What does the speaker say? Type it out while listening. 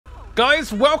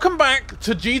Guys, welcome back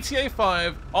to GTA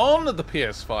 5 on the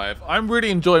PS5. I'm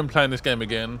really enjoying playing this game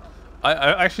again. I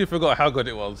actually forgot how good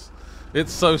it was.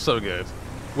 It's so good.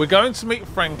 We're going to meet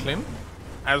Franklin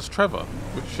as Trevor,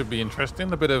 which should be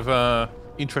interesting. A bit of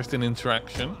interesting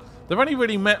interaction. They've only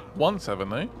really met once, haven't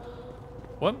they?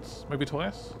 Once? Maybe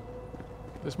twice?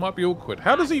 This might be awkward.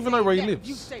 How does he even know where he lives?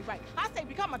 You say right. I say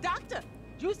become a doctor.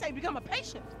 You say become a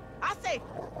patient. I say,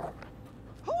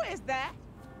 who is that?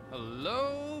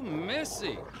 Hello,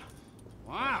 Missy.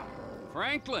 Wow,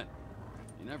 Franklin.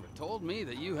 You never told me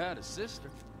that you had a sister.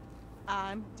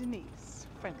 I'm Denise,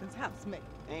 Franklin's housemaid.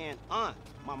 And Aunt,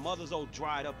 my mother's old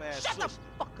dried up ass Shut sister.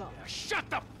 the fuck up. Shut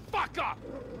the fuck up!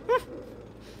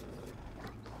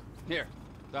 Here,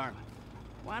 darling.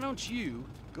 Why don't you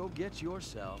go get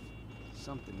yourself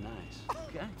something nice,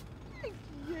 okay? Thank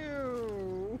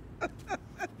you.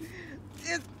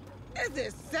 Is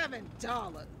it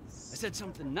 $7? I said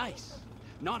something nice,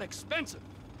 not expensive.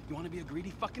 You want to be a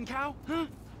greedy fucking cow? Huh?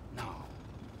 No.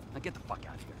 Now get the fuck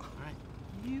out of here, all right?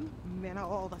 You men are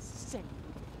all the same.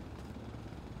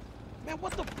 Man,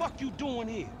 what the fuck you doing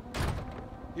here?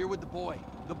 Here with the boys.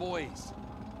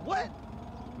 What?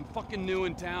 I'm fucking new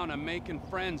in town. I'm making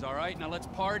friends, all right? Now let's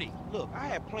party. Look, I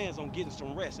had plans on getting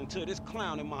some rest until this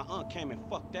clown and my aunt came and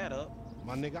fucked that up.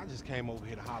 My nigga, I just came over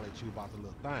here to holler at you about the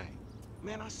little thing.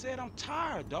 Man, I said I'm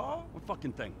tired, dawg. What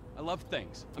fucking thing? I love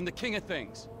things. I'm the king of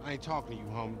things. I ain't talking to you,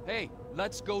 homie. Hey,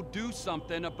 let's go do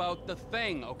something about the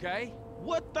thing, okay?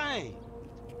 What thing?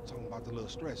 I'm talking about the little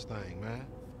stretch thing, man.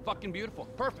 Fucking beautiful.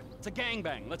 Perfect. It's a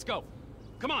gangbang. Let's go.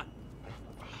 Come on.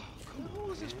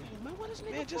 Who is this fool, man? What is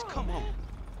nigga? Man, just come on.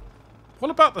 What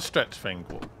about the stretch thing?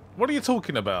 What are you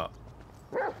talking about?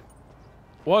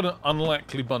 What an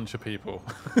unlikely bunch of people.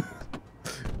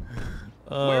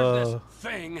 Where's this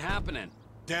thing happening?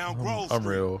 Down Grove Street.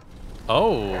 Unreal.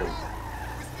 Oh,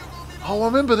 I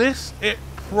remember this. It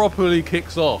properly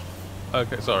kicks off.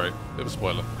 Okay, sorry. Bit of a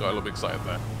spoiler. Got a little bit excited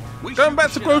there. Going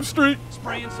back to Grove Street.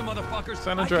 Spraying some motherfuckers.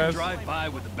 San I Andreas. can drive by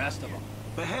with the best of them.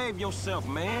 Behave yourself,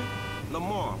 man.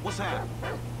 Lamar, what's happening?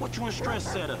 What you and Stress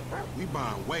set up? We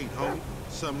buying weight, homie.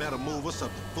 Something that'll move us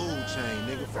up the food chain,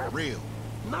 nigga, for real.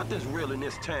 Nothing's real in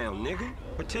this town, nigga.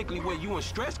 Particularly where you and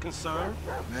Stress concerned.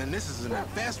 Man, this is an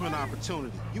investment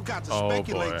opportunity. You got to Oh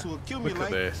speculate boy. to Look accumulate.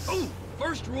 at this. Ooh,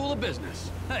 first rule of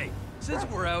business. Hey, since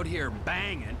we're out here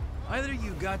banging, either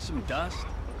you got some dust.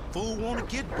 Fool wanna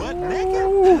get butt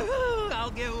naked? I'll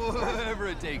get wherever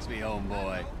it takes me,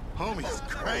 homeboy. Homie's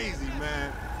crazy,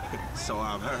 man. So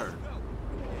I've heard.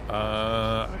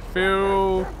 I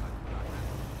feel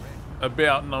a bit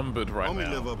outnumbered right Homie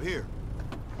now. live up here.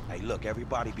 Hey, look,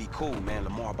 everybody be cool, man.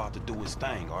 Lamar about to do his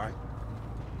thing, all right?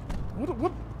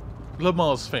 What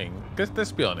Lamar's thing?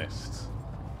 Let's be honest.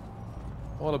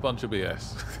 What a bunch of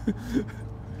BS.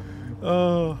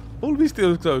 All of these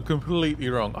deals go completely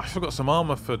wrong. I forgot some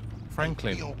armor for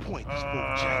Franklin. He on point, this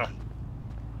boy Jackie.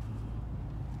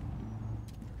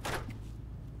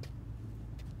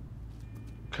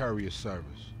 Courier service.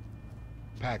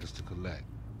 Package to collect.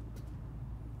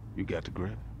 You got the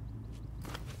grip?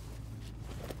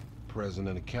 Present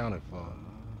and accounted for.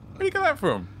 Where you get that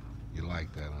from? You like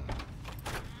that, huh?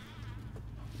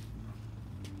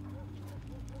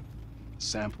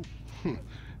 Sample?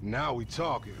 Now we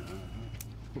talking.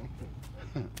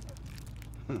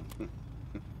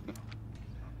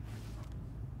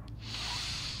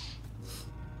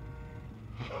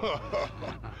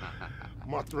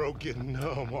 My throat getting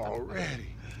numb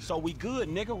already. So we good,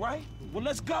 nigga, right? Well,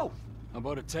 let's go. How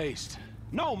about a taste?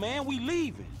 No, man, we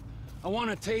leaving. I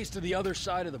want a taste of the other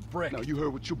side of the brick. Now, you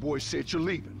heard what your boy said, you're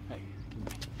leaving. Hey,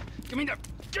 give me the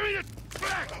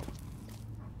back!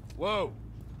 Whoa.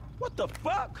 What the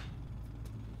fuck?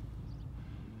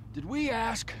 Did we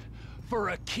ask for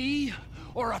a key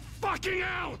or a fucking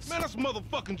ounce? Man, that's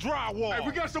motherfucking drywall. Hey,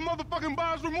 we got some motherfucking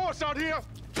buyer's remorse out here.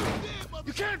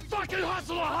 You can't fucking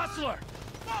hustle a hustler!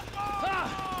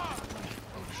 Ah.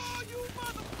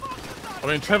 I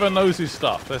mean, Trevor knows his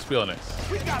stuff. Let's be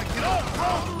honest. We gotta get off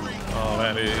Grove Street. Oh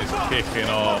man, it is kicking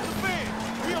off.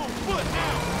 We on foot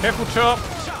now. Careful, Chop.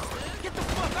 Get the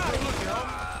fuck out of here, yo.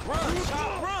 Run,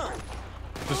 Chop, run.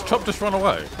 Does Chop just run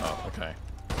away? Oh, okay.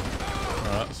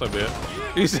 Alright, so be it.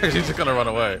 He's actually just gonna run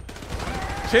away.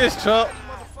 Cheers, Chop.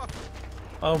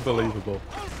 Unbelievable.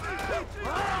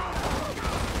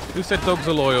 Who said dogs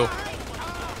are loyal?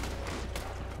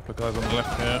 Couple of guys on the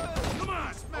left here.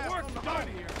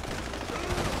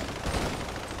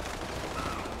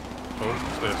 Oh,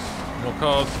 what's this? More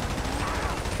cars.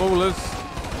 Ballers.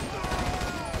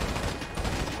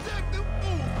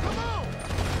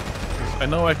 I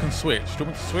know I can switch. Do you want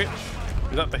me to switch?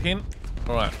 Is that the hint?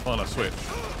 Alright, fine, I switch.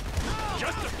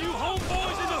 Just a few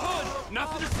homeboys in the hood.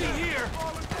 Nothing to see here.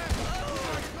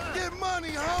 Get money,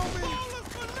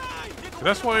 homie.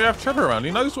 That's why you have Trevor around. He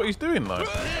knows what he's doing, though.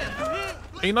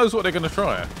 He knows what they're going to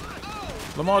try.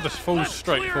 Lamar just falls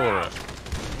straight for it.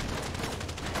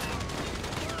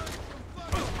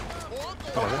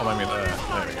 Oh, what am I mean there?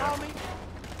 There we go.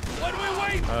 What do we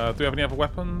wait? Do we have any other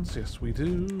weapons? Yes, we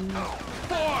do.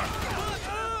 for?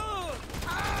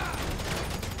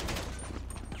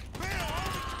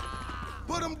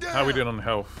 Put him down. How are we doing on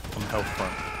health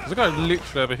front? There's a guy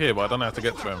literally over here, but I don't know how to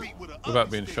get to him without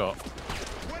being shot.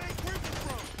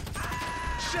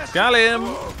 Got him!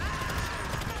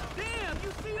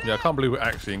 Yeah, I can't believe we're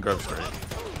actually in Grove Street.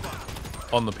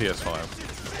 On the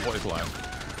PS5. What is life?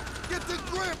 Get the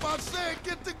grip, I said,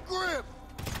 get the grip.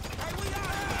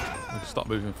 We can start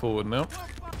moving forward now.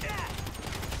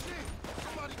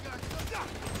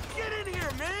 Get in here,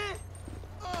 man.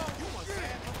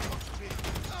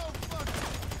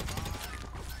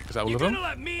 Is that all You of them? gonna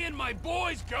let me and my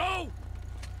boys go?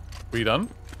 We done?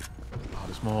 Oh,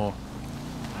 there's more.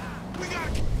 We got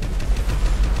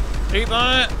Eat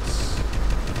that!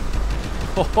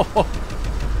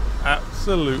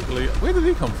 Absolutely. Where did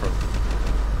he come from?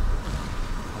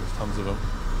 Oh, there's tons of them.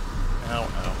 Ow,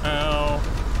 ow, ow.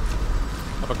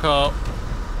 Have a cup.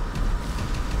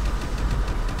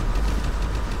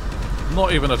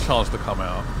 Not even a chance to come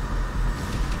out.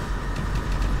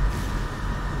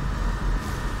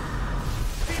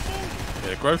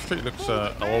 Yeah, Grove Street looks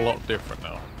a lot different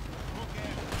now.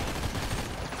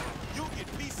 you get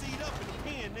PC'd up in the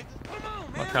pen, nigga. Come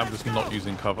on, man. My camera's not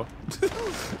using cover.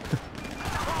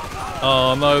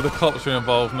 Oh no, the cops are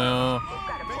involved now. Man,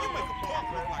 you make a punk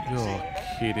look like a You're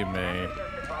kidding me.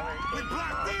 We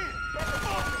blocked in.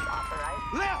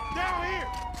 Left, down here.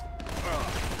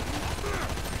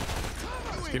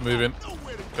 Let's keep moving.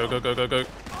 Go, go, go, go, go.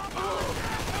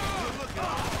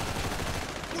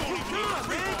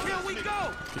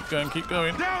 Keep going, keep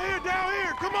going. Down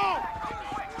here, come on.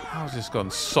 How's this gone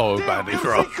so badly MC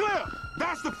for us? Clip,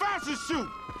 that's the fastest shoot.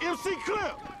 MC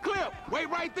Clip, wait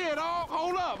right there, dog.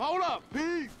 Hold up.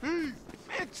 Peace. Man,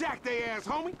 jack they ass,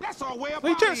 homie. That's our way up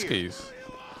They out jet here. skis.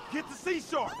 Get the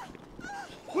C-sharp.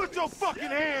 Put your fucking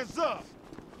hands up.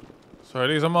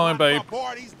 Sorry, these are mine, babe.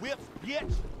 Bar these whips,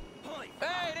 bitch.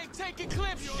 Hey, they taking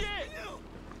Clip shit.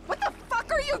 What the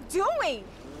fuck are you doing?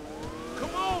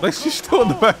 Come on. They're still on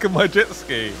the back of my jet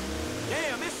ski.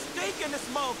 Damn, it's stinking this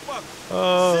motherfucker.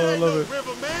 Oh, I Shit ain't love no it.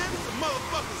 river, man. It's a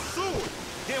motherfucking sewer.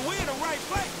 Then we're in the right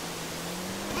place.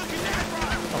 Look at that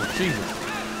ride. Oh, Jesus.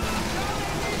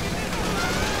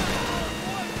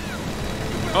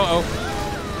 Uh-oh.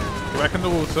 Back in the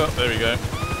water. There we go.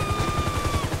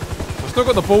 I've still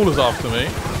got the ballers after me.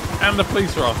 And the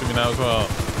police are after me now as well.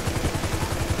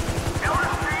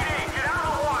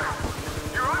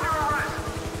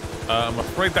 I'm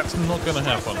afraid that's not going to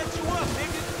happen. Set you up,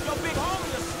 nigga. Your big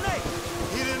homie a snake.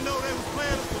 He didn't know they was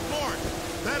playing us for Martin.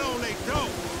 That on they dope.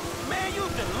 Man, you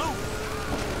deluded.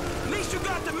 At least you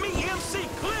got to meet MC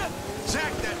Clip.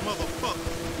 Jack that motherfucker.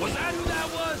 Was that who that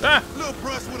was? Ah! Little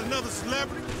brush with another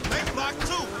celebrity. They blocked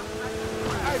too.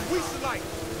 Hey, we should like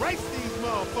race these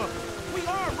motherfuckers. We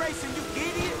are racing, you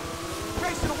idiot.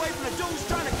 Racing away from the dudes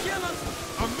trying to kill us.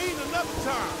 I mean another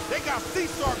time. They got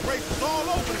C-sharp races all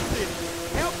over the city.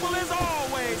 Helpful as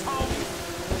always, homie.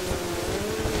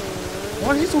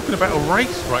 Why is he talking about a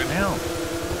race right now?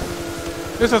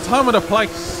 There's a time and a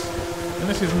place. And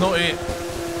this is not it.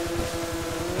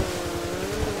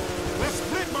 Let's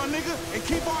split, my nigga, and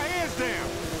keep our heads down.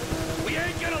 We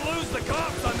ain't gonna lose the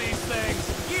cops on these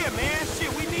things. Yeah, man.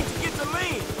 Shit, we need to get to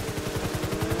lean.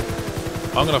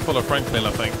 I'm going to follow Franklin,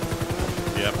 I think.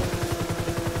 Yep.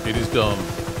 It is done.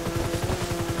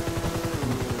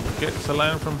 Get to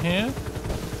land from here.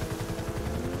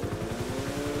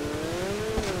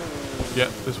 Yep,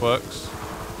 this works.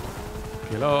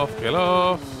 Get off, get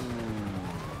off.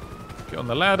 Get on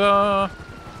the ladder.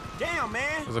 Damn,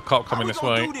 man. There's a cop coming this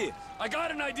way. Do this? I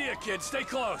got an idea, kid. Stay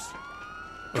close.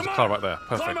 There's a Come car on. right there.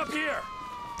 Climb up Perfect. here.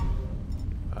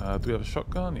 Do we have a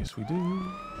shotgun? Yes, we do.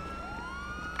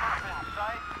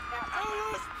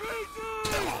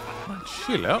 Man,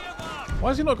 chill out. Why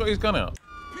has he not got his gun out?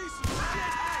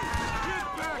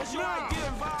 What's your idea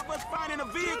involve us finding a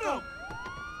vehicle?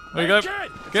 There you go.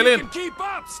 Kid, Get you in. can keep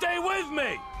up. Stay with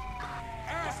me.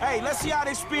 Hey, let's see how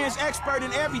the experienced expert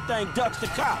in everything ducks the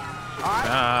cop. All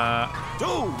right?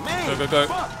 Dude, man. Go, go, go.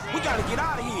 Fuck. We gotta get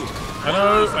out of here. I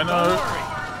know, I Don't know.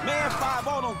 worry. Man,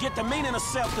 5-0 don't get the meaning of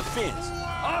self-defense.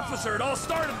 Officer, it all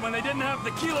started when they didn't have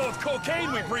the kilo of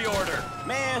cocaine we pre-ordered.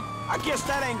 Man, I guess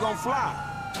that ain't gonna fly.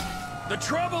 The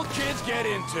trouble kids get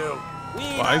into. We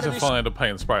ain't Well, I out need of to this find a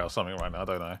paint spray or something right now,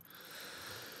 don't I?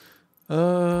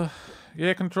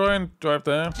 Yeah, can try and drive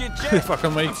there if I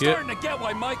can make I'm it. starting to get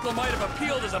why Michael might have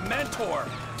appealed as a mentor.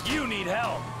 You need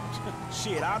help.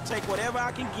 Shit, I'll take whatever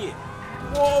I can get.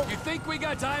 Whoa! You think we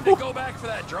got time to go back for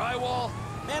that drywall?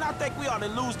 Man, I think we ought to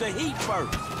lose the heat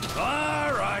first.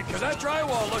 All right, because that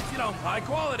drywall looked, you know, high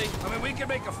quality. I mean, we could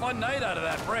make a fun night out of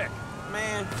that brick.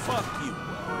 Man, fuck you.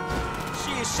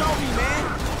 Shit, show me, man.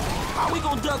 How we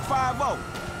gonna duck 5-0?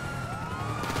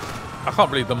 I can't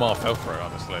believe the Mar fell for it,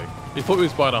 honestly. He thought he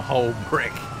was buying a whole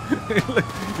brick.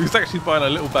 He was actually buying a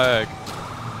little bag.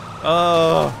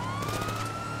 Oh,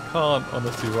 can't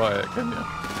honestly write it, can you?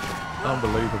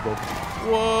 Unbelievable.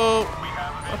 Whoa!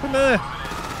 Up in there!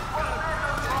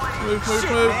 Move, move,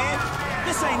 Shit, move. man.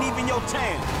 This ain't even your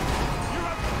time.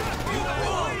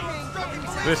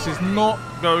 This is not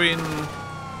going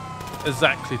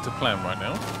exactly to plan right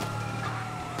now.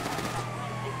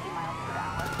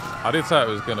 I did say it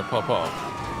was going to pop off.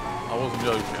 I wasn't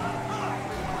joking.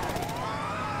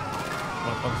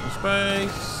 Want to find some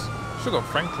space. Should have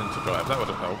got Franklin to drive. That would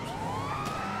have helped.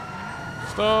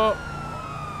 Stop.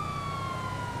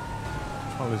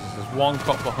 Oh, there's one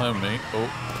cop behind me. Oh.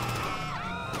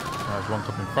 There's one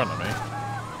cop in front of me. I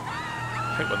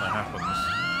hate when that happens.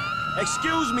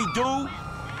 Excuse me, dude.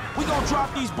 We gonna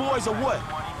drop these boys or what?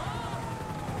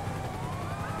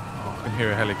 Oh, I can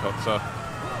hear a helicopter.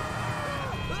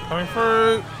 Coming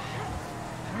through.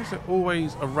 Why is there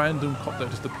always a random cop that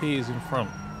just appears in front?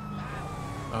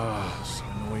 Oh, so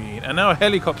annoying. And now a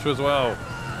helicopter as well.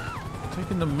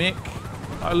 Taking the mick.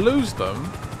 I lose them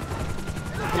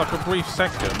for like a brief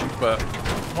second, but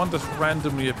one just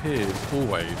randomly appears,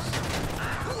 always.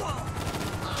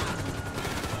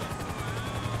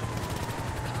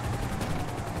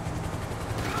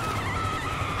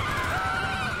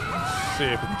 Let's see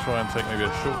if we can try and take maybe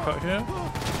a shortcut here.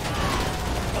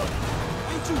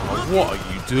 Oh, what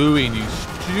are you doing, you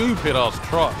stupid ass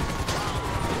truck?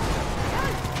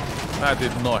 That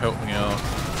did not help me out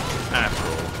at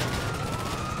all.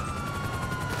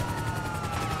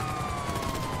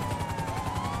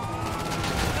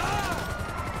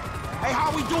 Hey,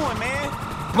 how we doing, man?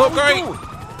 Not great.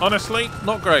 Honestly,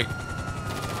 not great.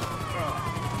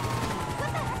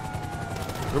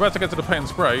 We're about to get to the paint and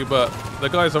spray, but the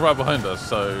guys are right behind us,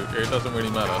 so it doesn't really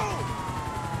matter.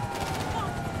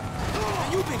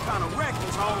 You've been kind of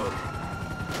reckless, homie.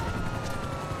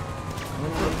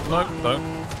 No,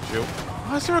 don't. Chill.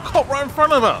 Why is there a cop right in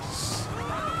front of us?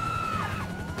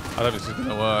 I don't think this is going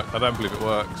to work. I don't believe it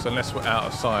works. Unless we're out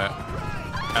of sight,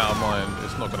 out of mind,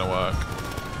 it's not going to work.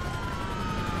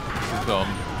 This is gone.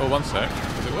 Oh, one sec.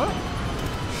 Does it work?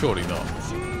 Surely not.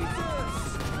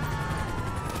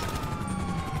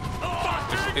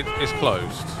 It's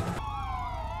closed.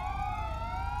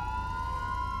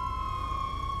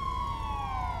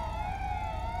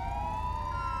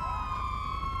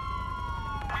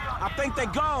 I think they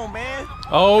gone, man.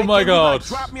 Oh Hey, my can you, like, God.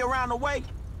 drop me around the way?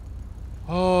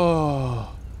 Oh,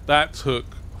 that took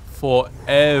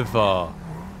forever.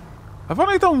 I've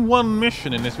only done one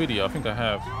mission in this video. I think I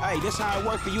have. Hey, this how it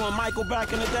worked for you and Michael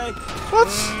back in the day? What?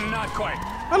 Not quite.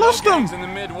 I lost them. In the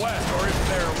Midwest, or if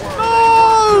there were.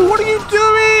 No! What are you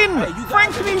doing? Hey, you guys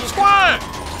Franklin, better you get twat!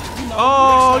 You know,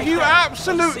 Oh, like you that.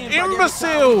 absolute Seems like every time we go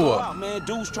imbecile! out, man,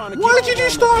 dudes trying to Why get did you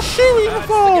over on start shooting That's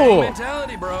the gang before?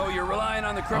 mentality, bro. You're relying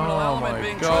on the criminal Oh element my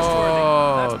being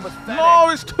God. trustworthy. That's pathetic. No,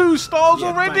 it's 2 stars Yeah,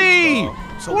 already! thanks, dog.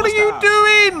 So What are what's you the option?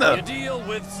 You doing? deal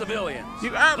with civilians. You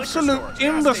Liquor absolute stores,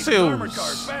 gas stations, armored imbeciles.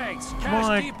 cars, banks, cash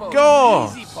My depots,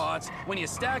 God. easy pots. When you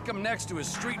stack them next to a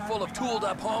street full of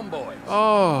tooled-up homeboys.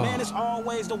 Oh. Man, it's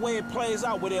always the way it plays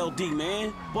out with LD,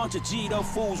 man. Bunch of G'd-up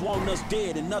fools wanting us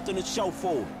dead and nothing to show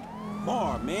for it.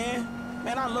 Mar, man.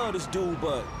 Man, I love this dude,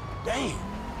 but damn,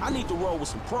 I need to roll with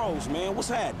some pros, man. What's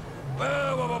happening?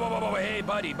 Whoa, hey,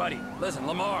 buddy. Listen,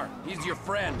 Lamar, he's your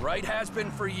friend, right? Has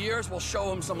been for years. We'll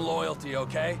show him some loyalty,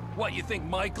 okay? What, you think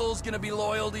Michael's gonna be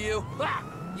loyal to you? Ah,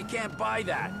 you can't buy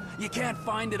that. You can't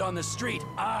find it on the street.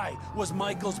 I was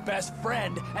Michael's best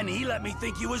friend, and he let me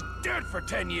think he was dead for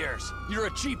 10 years. You're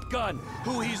a cheap gun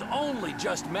who he's only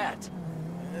just met.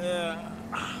 Yeah,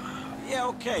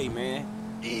 okay, man.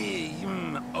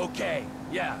 Okay.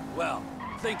 Yeah, well,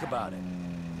 think about it.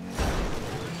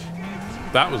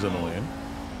 That was annoying.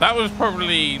 That was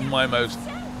probably my most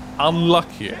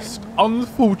unluckiest,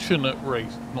 unfortunate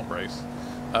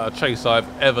chase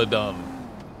I've ever done.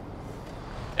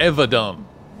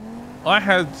 I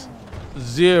had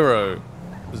zero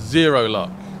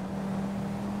luck.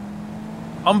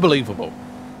 Unbelievable.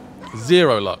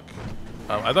 Zero luck.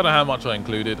 I don't know how much I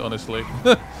included, honestly.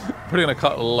 Probably gonna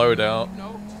cut a load out.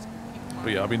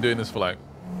 But yeah, I've been doing this for like,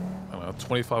 I don't know,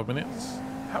 25 minutes?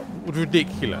 How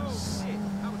ridiculous.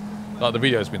 Like, the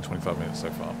video's been 25 minutes so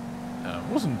far.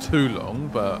 It wasn't too long,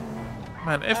 but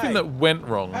man, everything that went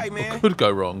wrong Hey, or man. could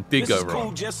go wrong did This go is wrong.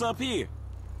 cool just up here.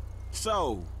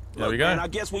 So, There look, we go. man, I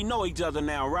guess we know each other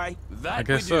now, right? That I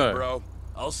guess we do, so. bro.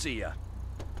 I'll see ya.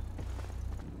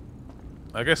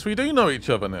 I guess we do know each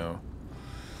other now.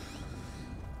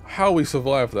 How we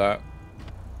survived that,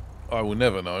 I will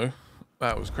never know.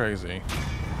 That was crazy.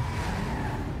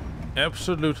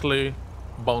 Absolutely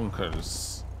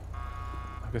bonkers.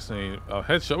 I guess I need a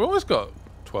headshot. We almost got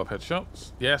 12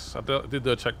 headshots. Yes, I did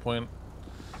do a checkpoint.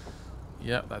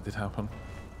 Yeah, that did happen.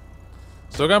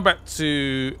 So we're going back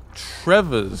to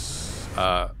Trevor's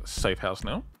safe house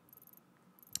now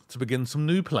to begin some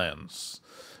new plans.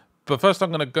 But first I'm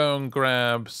going to go and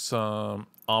grab some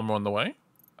armor on the way,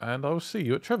 and I will see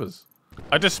you at Trevor's.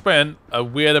 I just spent a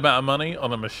weird amount of money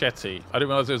on a machete. I didn't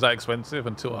realize it was that expensive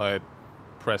until I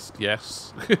pressed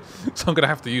yes. So I'm going to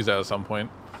have to use that at some point.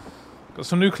 Got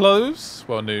some new clothes.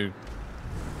 Well, a new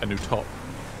top,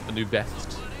 a new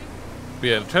vest. But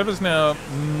yeah, Trevor's now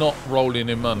not rolling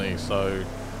in money, so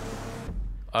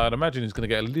I'd imagine he's going to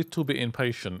get a little bit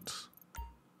impatient.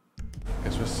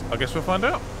 I guess we'll find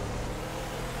out.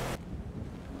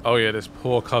 Oh yeah, this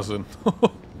poor cousin.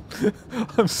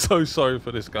 I'm so sorry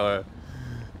for this guy.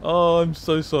 Oh, I'm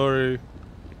so sorry.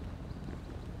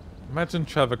 Imagine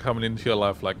Trevor coming into your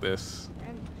life like this.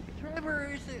 And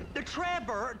Trevor is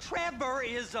Trevor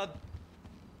is a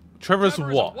Trevor's Trevor's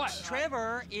a what? what?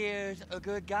 Trevor is a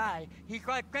good guy. He's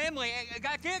like family.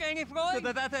 That's it, ain't he, Floyd?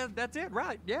 That's it,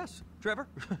 right? Yes, Trevor.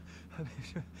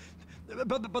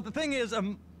 but the thing is, I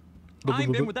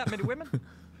ain't been with that many women.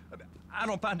 I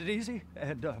don't find it easy,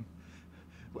 and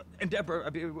Deborah, I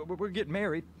mean, we're getting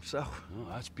married, so. Oh,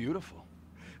 that's beautiful.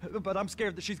 But I'm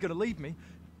scared that she's gonna leave me.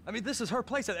 I mean, this is her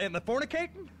place, and the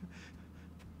fornicating.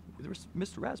 There's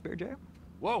Mr. Raspberry Jam.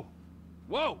 Whoa.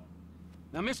 Whoa.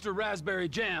 Now, Mr. Raspberry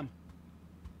Jam,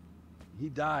 he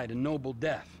died a noble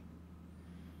death,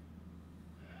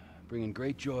 bringing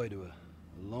great joy to a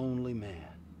lonely man.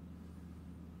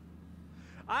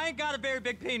 I ain't got a very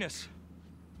big penis.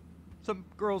 Some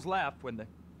girls laugh when they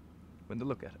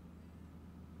look at it.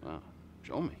 Oh,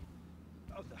 show me.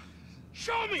 Oh,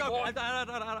 Show me, no, boy!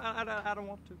 I don't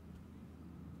want to.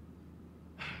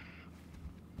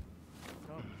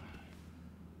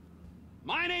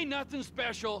 Mine ain't nothing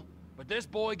special, but this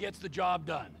boy gets the job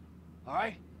done. All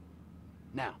right?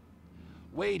 Now,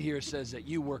 Wade here says that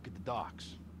you work at the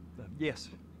docks. Yes.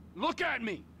 Look at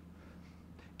me!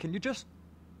 Can you just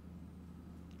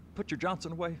put your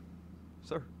Johnson away,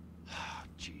 sir? Oh,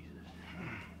 Jesus.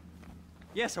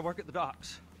 Yes, I work at the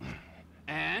docks.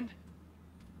 And?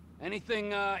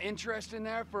 Anything interesting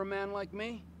there for a man like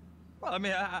me? Well, I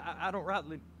mean, I don't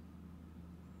rightly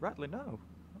know.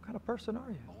 What kind of person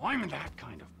are you? Oh, I'm that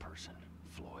kind of person,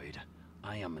 Floyd.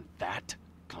 I am that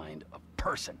kind of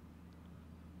person.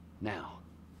 Now,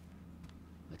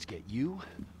 let's get you,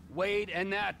 Wade,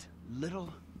 and that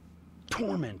little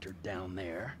tormentor down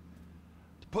there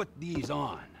to put these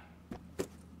on.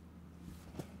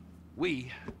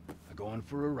 We are going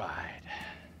for a ride.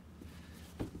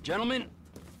 Gentlemen,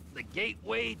 the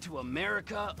gateway to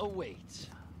America awaits.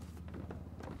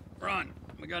 Run.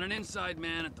 We got an inside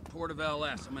man at the port of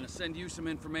LS. I'm gonna send you some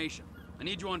information. I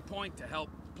need you on point to help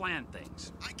plan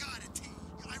things. I got it, T.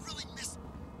 I really miss.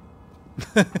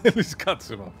 This cuts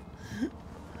him off.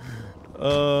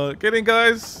 Get in,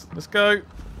 guys. Let's go.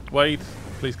 Wait,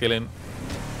 please get in.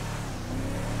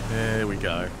 There we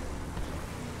go.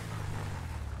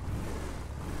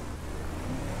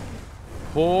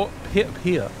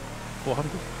 Here.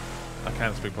 400. I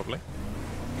can't speak properly.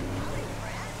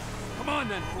 Come on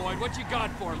then, Floyd. What you got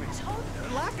for me?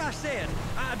 Like I said,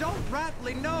 I don't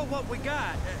rightly know what we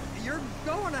got. You're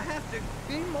going to have to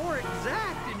be more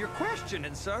exact in your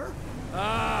questioning, sir.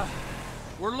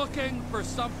 We're looking for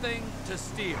something to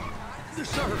steal.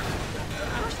 Sir,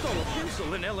 I stole a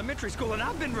pencil in elementary school, and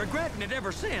I've been regretting it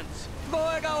ever since.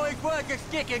 Boy, always puts a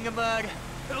stick in the mud.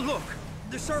 Look,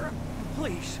 sir,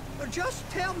 please, just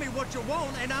tell me what you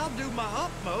want, and I'll do my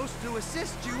utmost to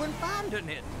assist you in finding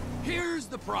it. Here's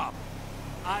the problem.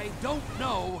 I don't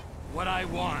know what I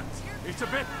want. It's a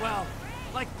bit, well,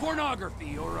 like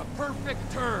pornography or a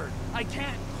perfect turd. I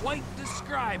can't quite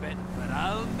describe it, but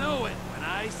I'll know it when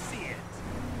I see it.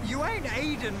 You ain't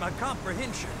aiding my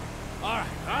comprehension. All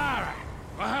right.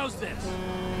 Well, how's this?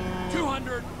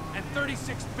 $236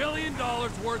 billion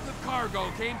worth of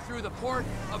cargo came through the port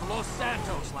of Los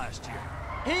Santos last year.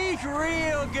 He's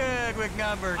real good with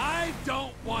numbers. I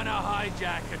don't want to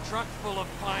hijack a truck full of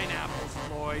pineapples,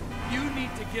 Floyd. You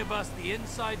need to give us the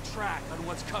inside track on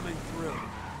what's coming through.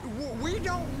 We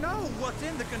don't know what's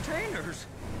in the containers.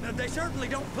 They certainly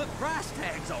don't put price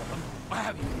tags on them.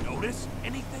 Have you noticed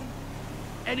anything?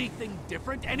 Anything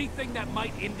different? Anything that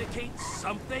might indicate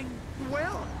something?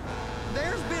 Well,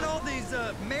 there's been all these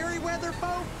Merryweather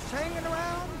folks hanging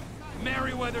around.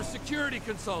 Merryweather security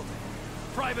consultant.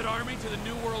 Private army to the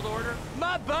New World Order.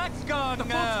 My butt's gone The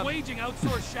folks waging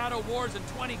outsourced shadow wars in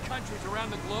 20 countries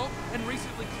around the globe and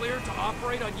recently cleared to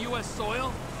operate on U.S.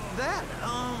 soil. That,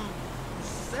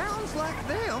 sounds like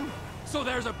them. So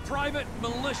there's a private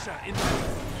militia in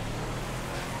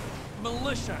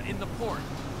the port.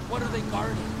 What are they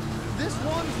guarding? This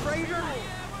one freighter?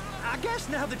 I guess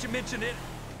now that you mention it,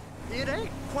 it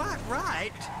ain't quite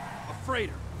right. A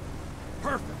freighter.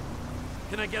 Perfect.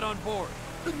 Can I get on board?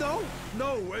 No,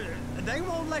 they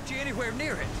won't let you anywhere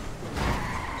near it.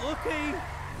 Okay,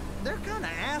 they're kind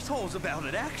of assholes about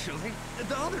it, actually.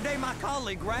 The other day, my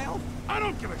colleague, Ralph... I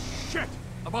don't give a shit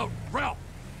about Ralph.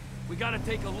 We gotta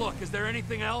take a look. Is there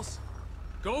anything else?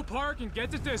 Go park and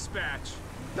get the dispatch.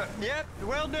 Yep,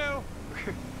 will do.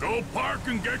 Go park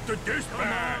and get the Come on,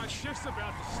 dispatch. shift's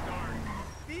about to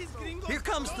start. Here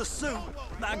comes the suit.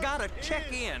 I gotta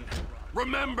check in.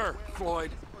 Remember,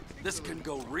 Floyd, this can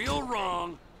go real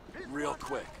wrong real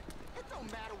quick. It don't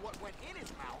matter what went in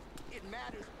his mouth. It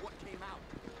matters what came out.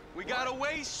 We got a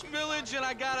waste spillage and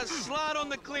I got a slot on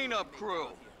the cleanup crew.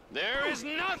 There is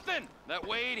nothing that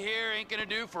Wade here ain't gonna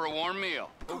do for a warm meal.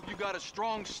 Hope you got a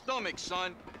strong stomach,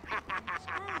 son.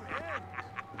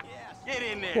 Get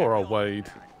in there. Poor old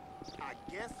Wade. I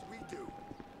guess we do.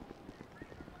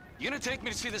 You gonna take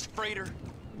me to see this freighter?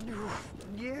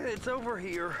 Yeah, it's over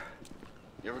here.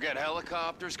 You ever got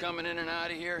helicopters coming in and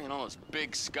out of here? You know, those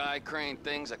big sky crane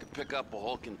things that could pick up a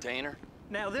whole container?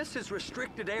 Now, this is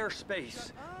restricted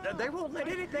airspace. They won't let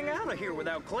anything out of here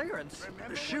without clearance.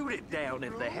 Shoot it down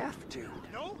if they have to.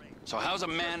 So how's a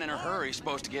man in a hurry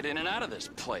supposed to get in and out of this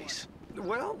place?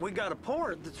 Well, we got a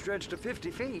port that's stretched to 50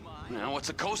 feet. You know, what's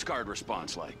the Coast Guard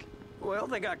response like? Well,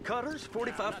 they got cutters,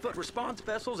 45-foot response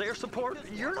vessels, air support.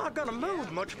 You're not gonna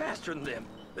move much faster than them,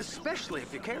 especially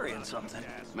if you're carrying something.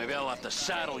 Maybe I'll have to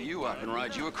saddle you up and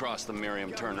ride you across the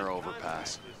Miriam Turner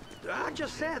overpass. I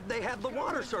just said they have the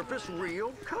water surface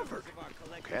real covered.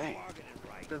 Okay.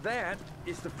 That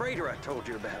is the freighter I told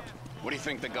you about. What do you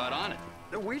think they got on it?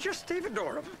 We just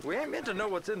stevedore them. We ain't meant to know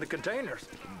what's in the containers.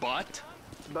 But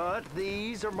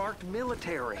these are marked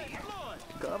military.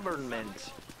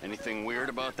 Government. anything weird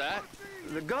about that?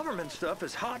 The government stuff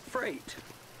is hot freight.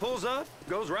 Pulls up,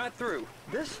 goes right through.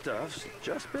 This stuff's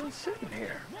just been sitting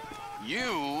here.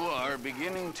 You are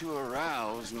beginning to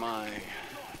arouse my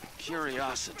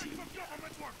curiosity.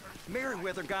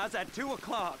 Merryweather guys at 2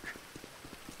 o'clock.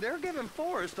 They're giving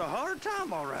Forrest a hard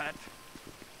time, all right.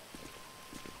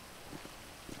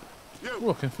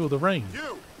 Oh, I can feel the rain.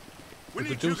 You! We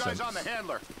need you guys on the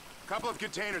handler. Couple of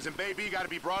containers and Baby got to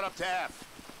be brought up to F.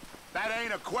 That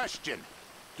ain't a question.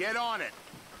 Get on it.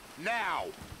 Now!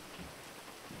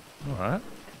 Alright.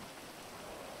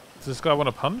 Does this guy want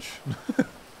to punch?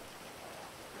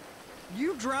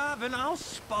 You drive and I'll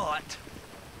spot.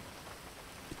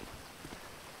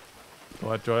 Do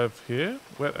I drive here?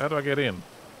 How do I get in?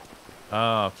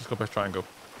 Ah, just go press triangle.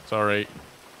 Sorry.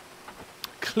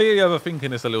 Clearly overthinking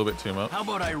this a little bit too much. How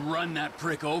about I run that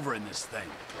prick over in this thing?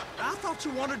 I thought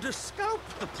you wanted to scope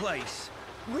the place.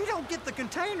 We don't get the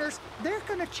containers, they're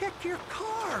gonna check your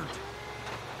card.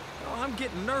 Oh, I'm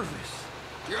getting nervous.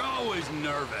 You're always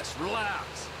nervous.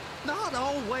 Relax. Not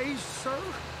always, sir.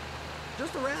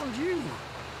 Just around you.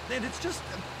 And it's just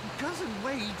Cousin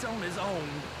Wade's on his own.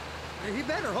 He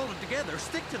better hold it together.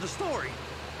 Stick to the story.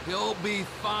 He'll be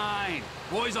fine.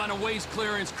 Boy's on a waste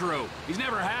clearance crew. He's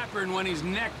never happier than when he's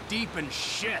neck deep in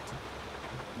shit.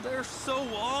 They're so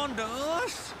on to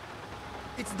us.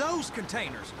 It's those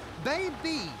containers.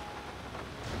 Baby.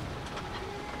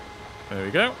 There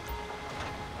we go.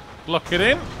 Lock it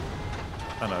in.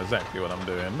 I know exactly what I'm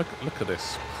doing. Look at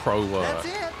this pro work. That's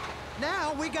it.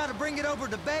 Now we gotta bring it over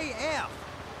to Bay F.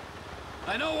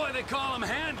 I know why they call them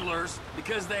handlers,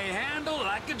 because they handle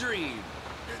like a dream.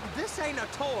 This ain't a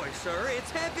toy, sir. It's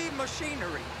heavy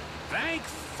machinery. Thank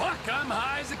fuck I'm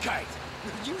high as a kite.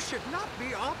 You should not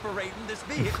be operating this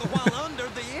vehicle while under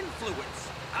the influence.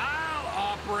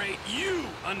 I'll operate you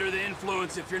under the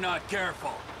influence if you're not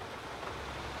careful.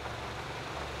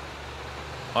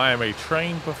 I am a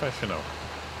trained professional.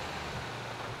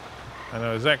 I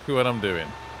know exactly what I'm doing.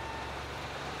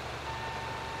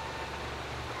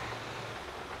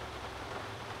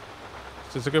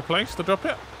 Is this a good place to drop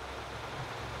it?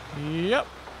 Yep.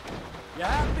 You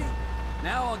happy?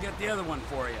 Now I'll get the other one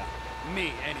for you.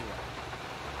 Me, anyway.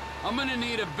 I'm gonna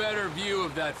need a better view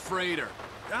of that freighter.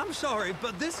 I'm sorry,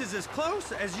 but this is as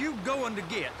close as you going to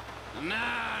get. Nah.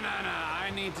 I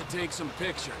need to take some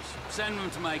pictures. Send them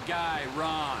to my guy,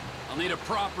 Ron. I'll need a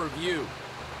proper view.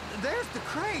 There's the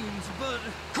cranes, but...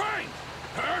 Cranes!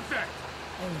 Perfect!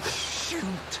 Oh,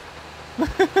 shoot.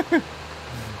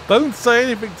 Don't say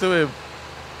anything to him.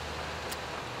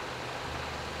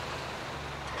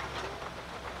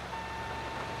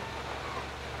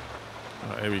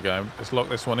 Right, here we go. Let's lock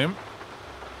this one in.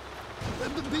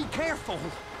 Be careful.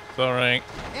 Sorry.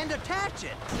 And attach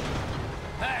it.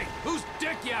 Hey, whose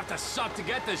dick you have to suck to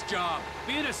get this job?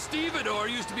 Being a stevedore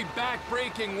used to be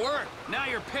back-breaking work. Now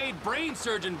you're paid brain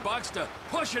surgeon bucks to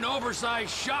push an oversized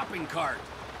shopping cart.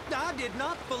 I did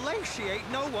not fellatiate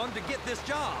no one to get this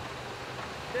job.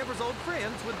 Deborah's old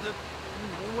friends with the...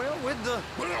 Well,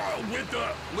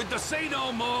 With the say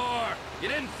no more. You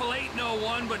didn't fillet no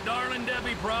one, but darling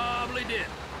Debbie probably did.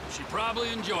 She probably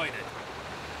enjoyed it.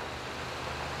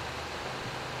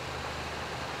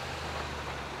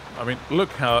 I mean, look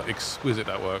how exquisite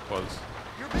that work was.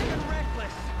 You're being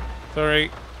reckless. Sorry.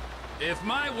 If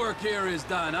my work here is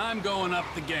done, I'm going up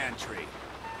the gantry.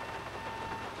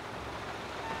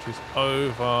 Which is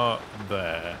over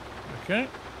there. Okay.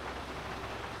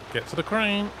 Get to the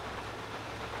crane.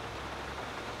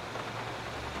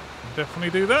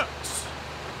 Definitely do that.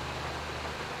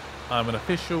 I'm an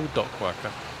official dock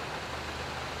worker.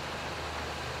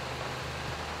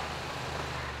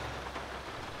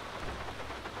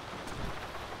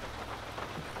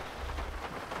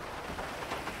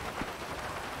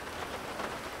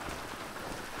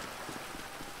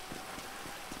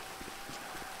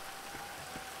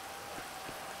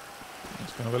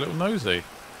 Let's go have a little nosy.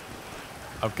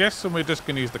 I'm guessing we're just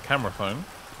going to use the camera phone.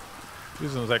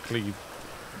 This isn't exactly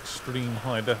extreme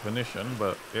high definition,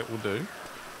 but it will do.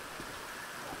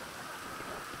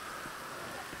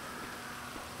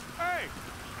 Hey,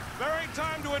 there ain't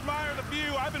time to admire the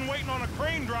view. I've been waiting on a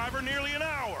crane driver nearly an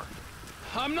hour.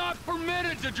 I'm not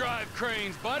permitted to drive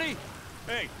cranes, buddy.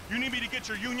 Hey, you need me to get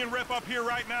your union rep up here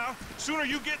right now? Sooner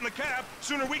you get in the cab,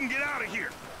 sooner we can get out of here.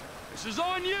 This is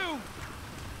on you.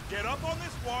 Get up on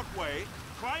this walkway,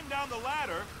 climb down the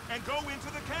ladder, and go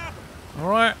into the cabin.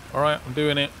 Alright, I'm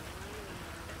doing it.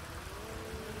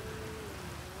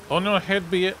 On your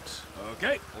head be it.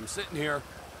 Okay, I'm sitting here.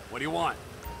 What do you want?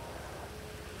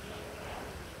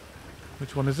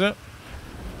 Which one is it?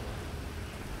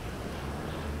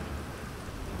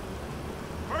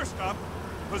 First up,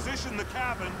 position the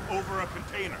cabin over a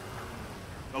container.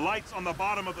 The lights on the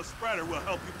bottom of the spreader will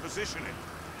help you position it.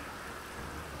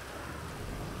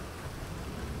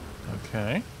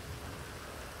 Okay.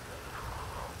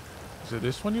 Is it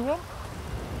this one you want?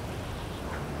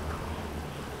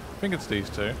 I think it's these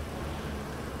two.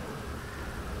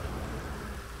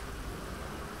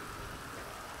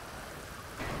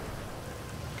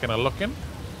 Can I look in?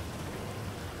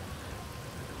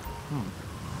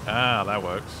 Ah, that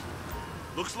works.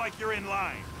 Looks like you're in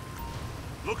line.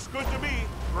 Looks good to me.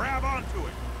 Grab onto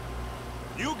it.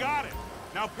 You got it.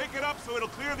 Now pick it up so it'll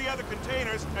clear the other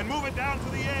containers and move it down to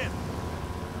the end.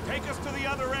 Take us to the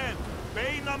other end.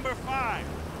 Bay number 5.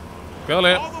 Got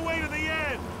it. All the way to the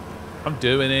end. I'm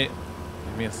doing it.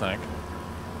 Give me a sec.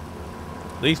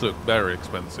 These look very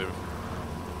expensive.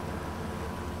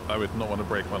 I would not want to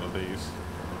break one of these.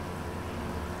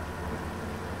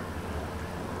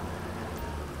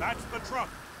 That's the truck.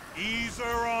 Ease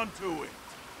her onto it.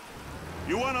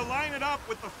 You want to line it up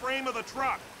with the frame of the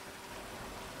truck.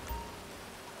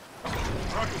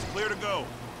 Truck is clear to go.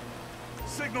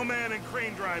 Signalman and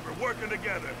crane driver working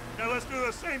together. Now let's do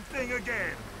the same thing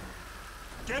again.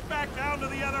 Get back down to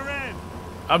the other end.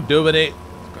 I'm doing it.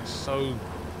 This guy's so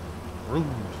rude.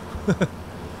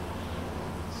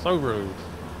 So rude.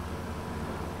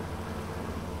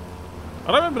 I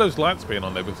don't remember those lights being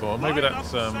on there before. Maybe Line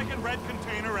that's up the second red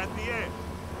container at the end.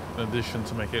 an addition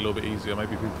to make it a little bit easier.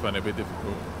 Maybe people find it a bit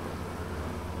difficult.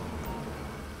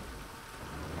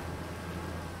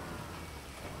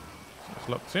 So it's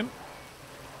locked in.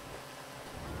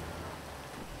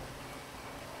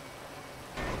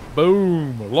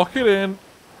 Boom! Lock it in.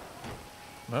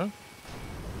 No?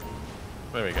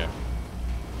 There we go.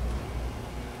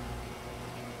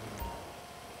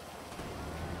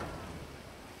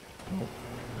 Oh,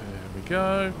 there we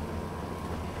go.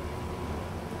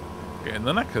 Getting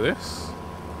the knack of this.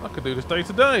 I could do this day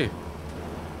to day.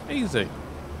 Easy.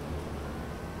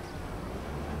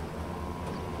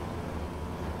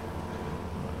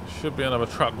 Should be another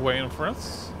truck waiting for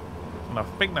us. And I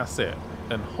think that's it.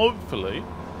 And hopefully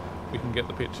we can get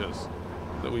the pictures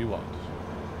that we want.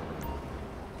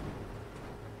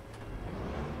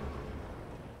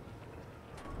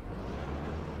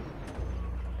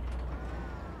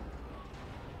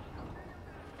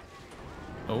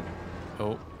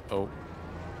 Oh, oh.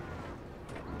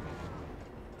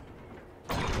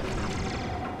 I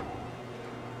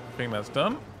think that's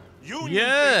done. Union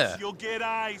Yeah! thinks you'll get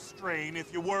eye strain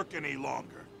if you work any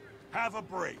longer. Have a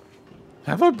break.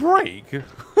 Have a break?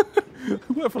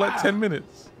 Work for like 10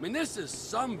 minutes. I mean, this is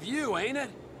some view, ain't it?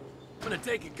 I'm gonna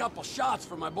take a couple shots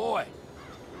for my boy.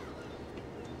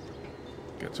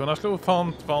 Get to a nice little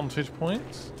vantage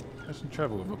point. I can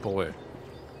travel with a boy.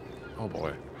 Oh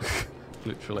boy.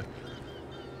 Literally.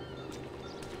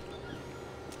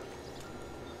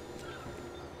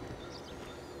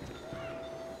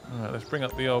 Alright, let's bring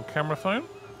up the old camera phone.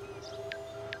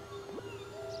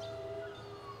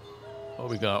 What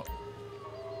we got?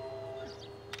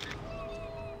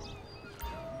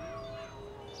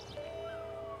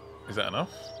 Is that enough?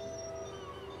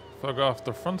 Photograph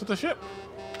the front of the ship.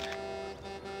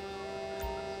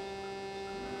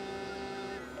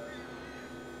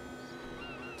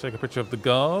 Take a picture of the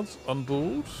guards on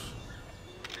board.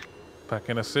 Pack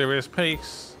in a serious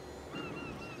piece.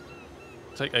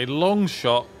 Take a long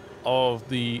shot of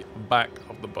the back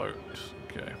of the boat.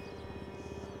 Okay.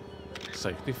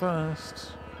 Safety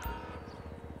first.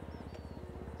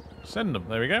 Send them.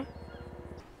 There we go. I'm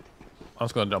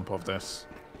just going to jump off this.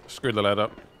 Screw the lead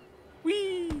up.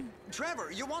 Whee!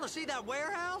 Trevor, you want to see that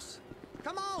warehouse?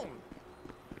 Come on.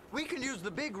 We can use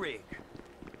the big rig.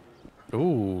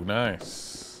 Ooh,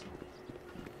 nice.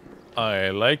 I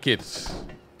like it. It's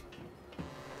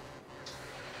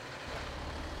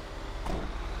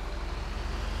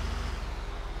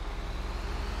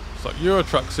like Euro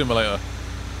Truck Simulator.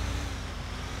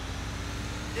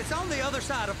 It's on the other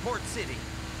side of Port City.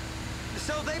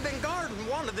 So they've been guarding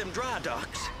one of them dry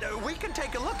docks. We can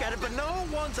take a look at it, but no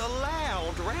one's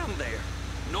allowed around there.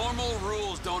 Normal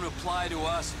rules don't apply to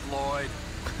us, Floyd.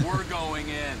 We're going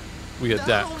in. We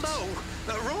adapt. I don't know.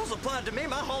 The rules applied to me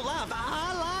my whole life.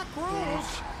 I like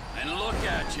rules. And look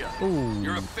at you. Ooh.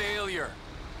 You're a failure.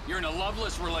 You're in a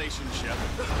loveless relationship.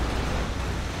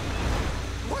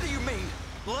 What do you mean?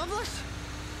 Loveless?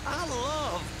 I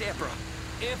love Deborah.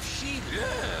 If she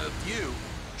loved you,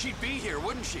 she'd be here,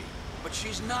 wouldn't she? But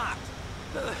she's not.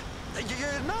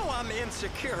 You know I'm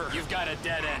insecure. You've got a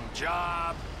dead-end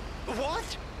job.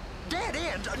 What? Dead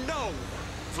end? No.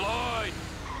 Floyd,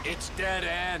 it's dead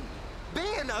end.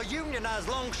 Being a unionized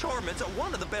longshoreman's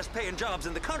one of the best paying jobs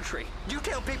in the country. You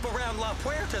tell people around La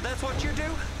Puerta that's what you do,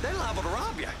 they're liable to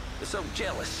rob you. They're so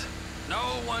jealous.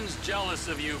 No one's jealous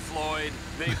of you, Floyd.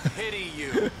 They pity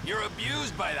you. You're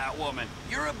abused by that woman.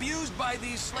 You're abused by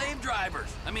these slave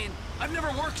drivers. I mean, I've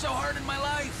never worked so hard in my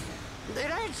life.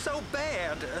 It ain't so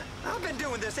bad. I've been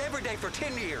doing this every day for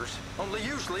 10 years, only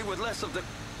usually with less of the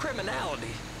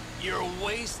criminality. You're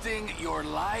wasting your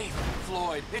life,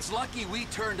 Floyd. It's lucky we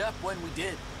turned up when we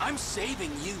did. I'm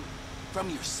saving you from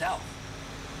yourself.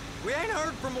 We ain't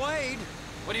heard from Wade.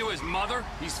 What are you, his mother?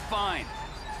 He's fine.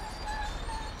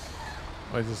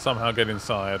 Ways to somehow get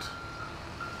inside.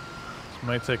 This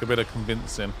may take a bit of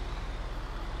convincing.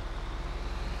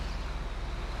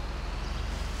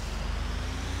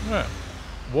 Right.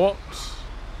 What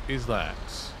is that?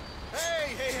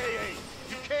 Hey, hey, hey, hey!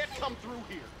 You can't come through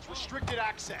here. It's restricted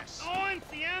access. No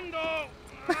entiendo.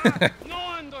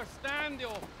 No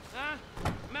understando.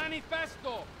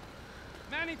 Manifesto.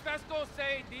 Manifesto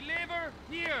say deliver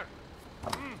here.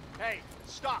 Hey,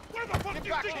 stop. Where the fuck do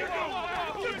you think you're going?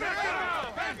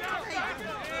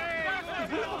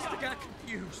 We must have got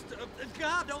confused.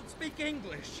 God don't speak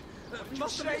English.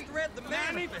 Must have misread the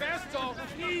manifesto.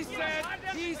 He said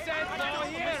go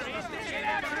here.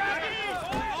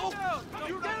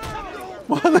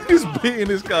 Why are they just beating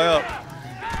this guy up?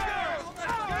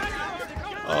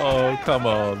 Oh, come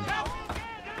on.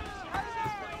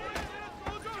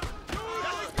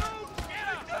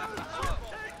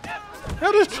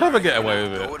 How does Trevor get away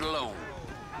with it?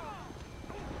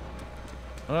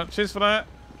 Alright, cheers for that.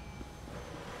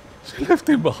 She left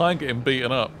him behind getting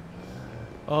beaten up.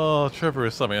 Oh, Trevor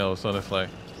is something else, honestly.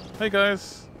 Hey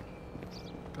guys.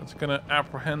 Just gonna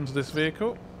apprehend this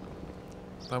vehicle.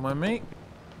 Don't mind me.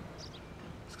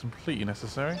 It's completely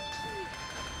necessary.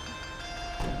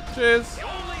 Cheers.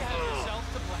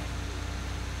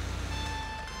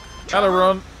 Hello,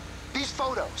 Ron. These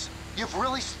photos, you've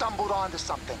really stumbled onto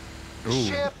something. The Ooh.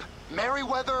 ship,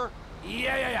 Merryweather.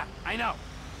 Yeah, I know.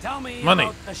 Tell me Money.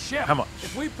 about the ship. How much?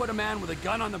 If we put a man with a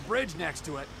gun on the bridge next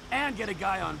to it and get a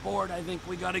guy on board, I think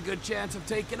we got a good chance of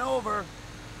taking over.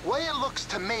 Way it looks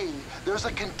to me, there's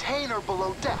a container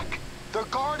below deck. They're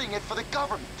guarding it for the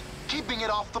government, keeping it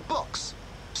off the books.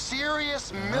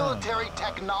 Serious military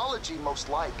technology, most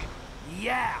like.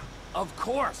 Yeah, Of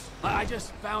course. I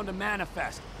just found a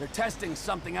manifest. They're testing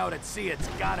something out at sea. It's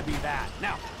gotta be that.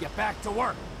 Now, get back to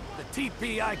work. The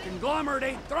TPI conglomerate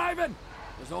ain't thriving.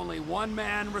 There's only one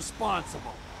man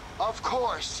responsible. Of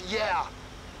course, yeah.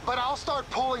 But I'll start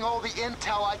pulling all the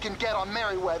intel I can get on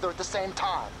Merryweather at the same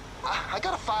time. I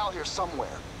got a file here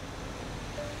somewhere.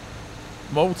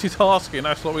 Multitasking,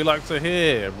 that's what we like to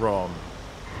hear, Ron.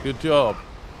 Good job,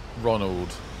 Ronald.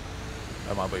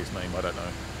 That might be his name, I don't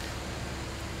know.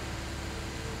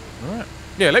 Alright.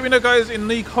 Yeah, let me know, guys, in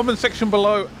the comment section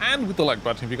below and with the like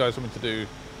button if you guys want me to do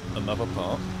another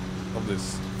part of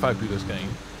this fabulous game.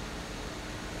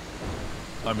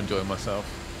 I'm enjoying myself.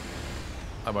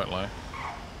 I won't lie.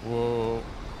 Whoa.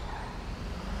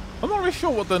 I'm not really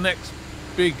sure what the next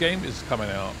big game is coming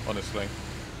out, honestly.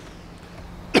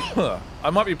 I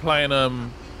might be playing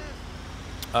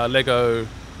Lego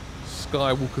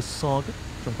Skywalker Saga,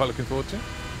 which I'm quite looking forward to.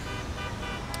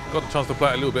 Got a chance to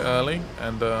play it a little bit early,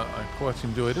 and I quite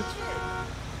enjoyed it.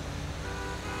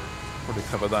 Probably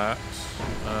cover that.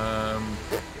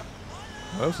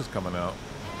 What else is coming out?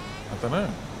 I don't know.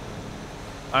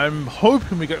 I'm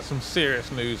hoping we get some serious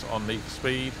news on Need for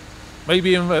Speed.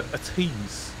 Maybe even a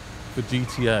tease for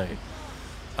GTA.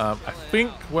 I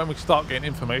think when we start getting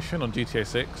information on GTA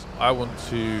 6, I want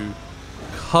to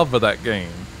cover that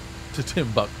game to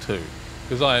Timbuktu.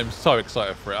 Because I am so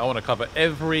excited for it. I want to cover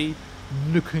every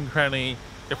nook and cranny.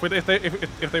 If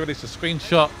they release a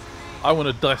screenshot, I want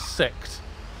to dissect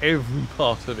every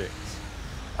part of it.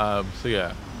 So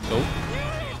yeah.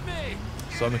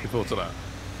 So I'm looking forward to that.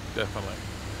 Definitely.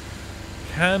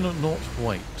 Cannot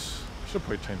wait. I should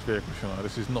probably change vehicle, shouldn't I?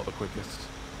 This is not the quickest.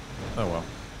 Oh well.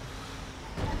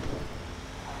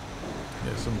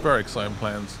 Yeah, some very exciting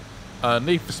plans.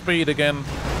 Need for Speed again.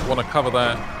 Want to cover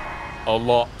that a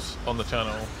lot on the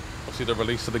channel. Obviously the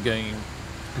release of the game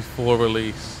before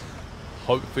release.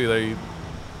 Hopefully they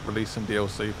release some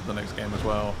DLC for the next game as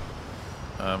well.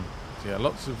 So yeah,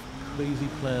 lots of crazy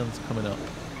plans coming up.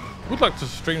 Would like to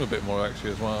stream a bit more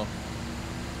actually as well.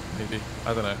 Maybe.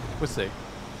 I don't know. We'll see.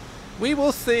 We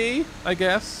will see, I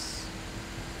guess.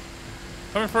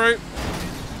 Coming through.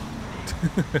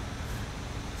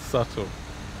 Subtle.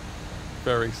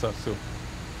 Very subtle.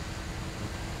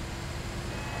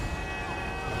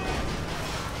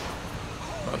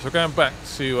 Right, so going back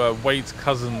to Wade's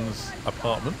cousin's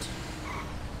apartment.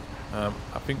 I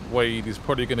think Wade is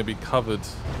probably going to be covered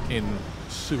in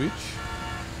sewage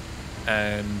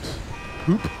and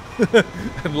poop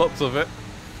and lots of it.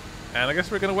 And I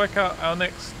guess we're going to work out our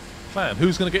next plan.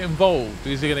 Who's going to get involved?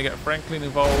 Is he going to get Franklin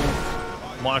involved?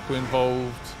 Michael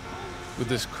involved with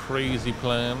this crazy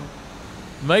plan?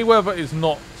 Mayweather is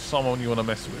not someone you want to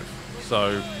mess with.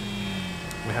 So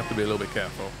we have to be a little bit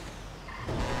careful.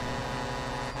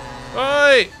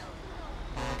 Hey!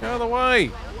 Get out of the way!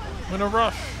 I'm in a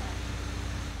rush.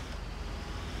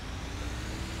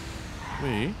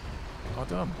 We are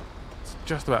done. It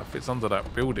just about fits under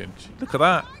that building. Look at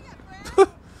that.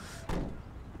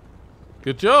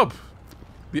 Good job.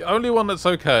 The only one that's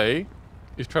okay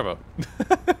is Trevor.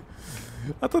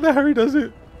 I don't know how he does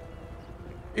it.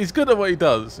 He's good at what he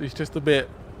does. He's just a bit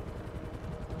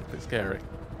scary.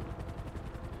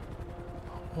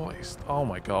 What is... Oh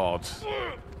my god.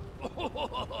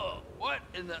 What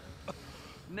in the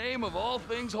name of all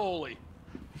things holy?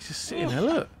 He's just sitting there,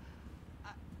 look.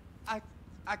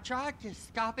 I tried to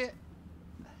stop it,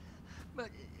 but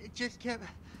it just kept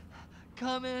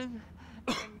coming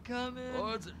and coming.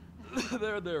 Oh, it's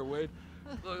there, Wade.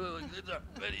 Look,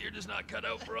 Betty, you're just not cut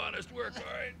out for honest work, all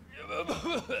right?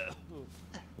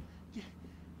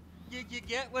 Did you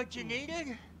get what you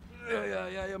needed?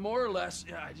 Yeah, more or less.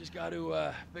 Yeah, I just got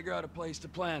to figure out a place to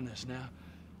plan this now.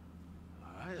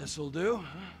 All right, this'll do.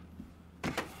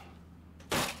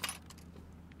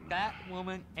 That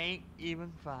woman ain't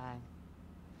even fine.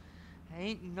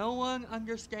 Ain't no one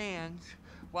understands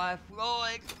why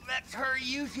Floyd lets her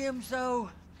use him so.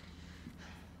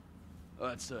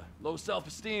 That's low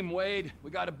self-esteem, Wade.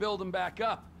 We got to build him back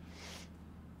up.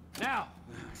 Now.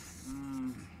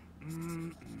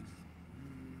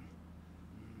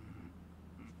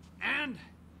 And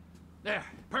there,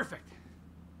 perfect.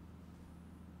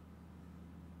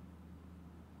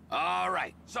 All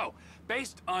right, so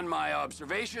based on my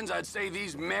observations, I'd say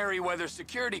these Merryweather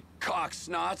security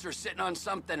cocksnots are sitting on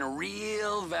something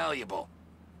real valuable.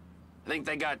 I think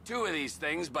they got 2 of these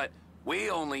things, but we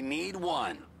only need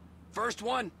 1. First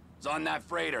one is on that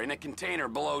freighter in a container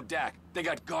below deck. They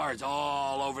got guards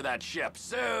all over that ship,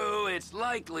 so it's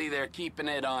likely they're keeping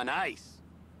it on ice.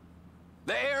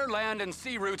 The air, land, and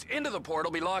sea routes into the port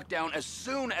will be locked down as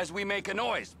soon as we make a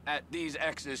noise at these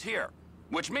X's here.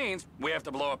 which means we have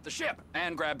to blow up the ship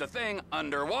and grab the thing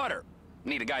underwater.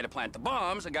 Need a guy to plant the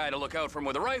bombs, a guy to look out for him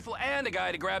with a rifle, and a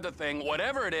guy to grab the thing,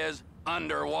 whatever it is,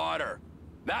 underwater.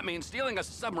 That means stealing us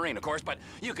a submarine, of course, but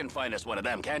you can find us one of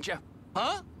them, can't you?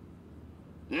 Huh?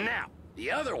 Now,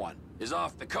 the other one is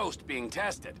off the coast being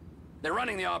tested. They're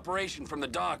running the operation from the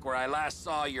dock where I last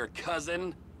saw your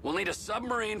cousin. We'll need a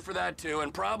submarine for that too,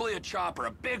 and probably a chopper,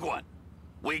 a big one.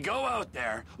 We go out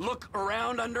there, look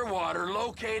around underwater,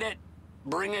 locate it,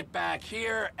 bring it back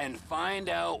here, and find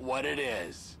out what it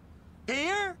is.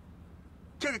 Here?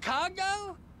 To the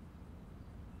Congo?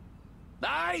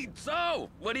 Aye, so,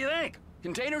 what do you think?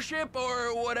 Container ship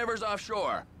or whatever's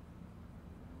offshore?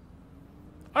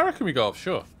 I reckon we go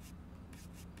offshore.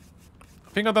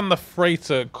 I think I've done the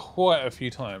freighter quite a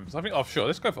few times. I think offshore.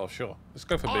 Let's go for offshore. Let's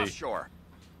go for B. Offshore.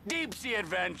 Deep sea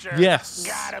adventure. Yes.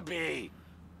 Gotta be.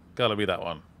 Gotta be that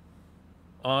one.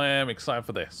 I am excited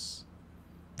for this.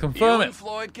 Confirm you it. and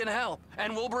Floyd can help,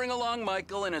 and we'll bring along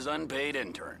Michael and his unpaid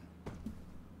intern.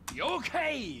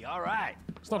 Okay, all right.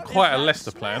 It's not quite a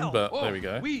Leicester plan, but there we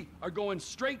go. We are going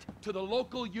straight to the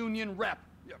local union rep.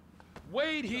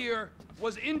 Wade here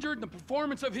was injured in the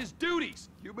performance of his duties.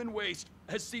 Human waste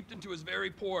has seeped into his very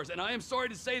pores, and I am sorry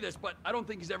to say this, but I don't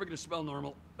think he's ever going to smell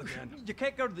normal again. You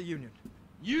can't go to the union.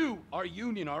 You are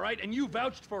union, all right? And you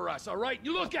vouched for us, all right?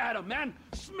 You look at him, man.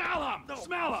 Smell him. No.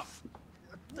 Smell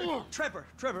him. Trevor,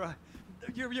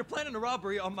 you're planning a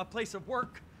robbery on my place of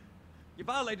work. You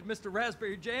violated Mr.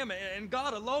 Raspberry Jam, and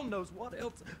God alone knows what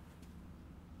else.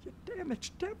 You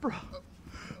damaged Deborah.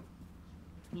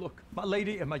 Look, my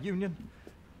lady and my union,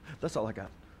 that's all I got.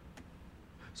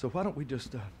 So why don't we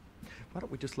just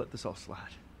let this all slide,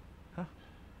 huh?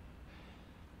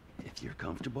 If you're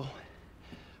comfortable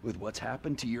with what's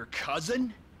happened to your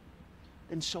cousin,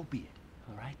 then so be it,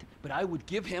 all right? But I would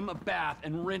give him a bath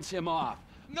and rinse him off.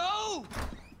 No!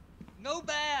 No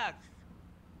bath!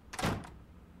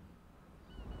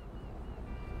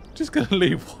 Just gonna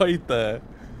leave Wade there.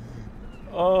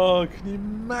 Oh, can you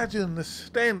imagine the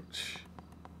stench?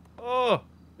 Oh,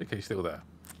 okay, he's still there.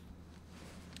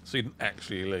 So you didn't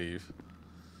actually leave.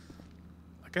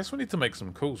 I guess we need to make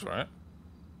some calls, right?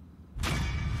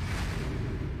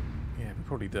 Yeah, we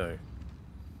probably do.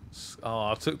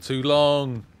 Oh, it took too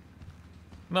long.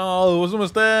 No, I was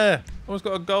almost there. Almost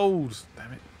got a gold.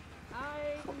 Damn it.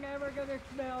 I ain't never gonna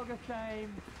smell the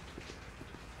same.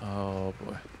 Oh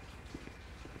boy.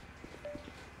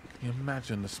 Can you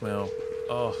imagine the smell?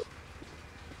 Oh.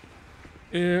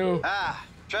 Ew. Ah,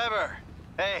 Trevor.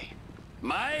 Hey.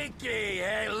 Mikey,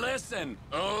 hey, listen.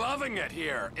 Loving it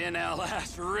here in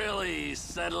LS. Really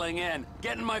settling in.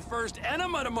 Getting my first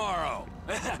enema tomorrow.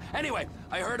 Anyway,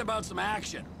 I heard about some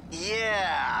action.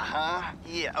 Yeah, huh?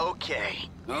 Yeah, okay.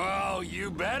 Oh, you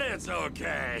bet it's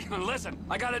okay. Listen,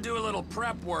 I gotta do a little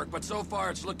prep work, but so far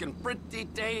it's looking pretty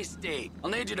tasty. I'll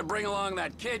need you to bring along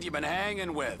that kid you've been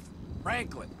hanging with,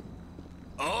 Franklin.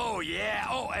 Oh, yeah.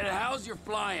 Oh, and how's your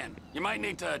flying? You might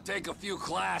need to take a few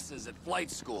classes at flight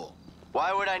school.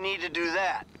 Why would I need to do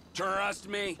that? Trust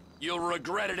me, you'll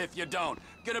regret it if you don't.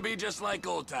 Gonna be just like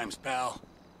old times, pal.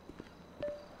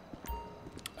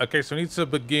 Okay, so we need to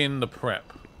begin the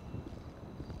prep.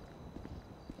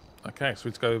 Okay, so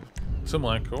let's go to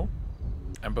Michael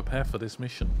and prepare for this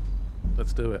mission.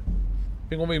 Let's do it. I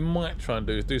think what we might try and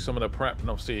do is do some of the prep and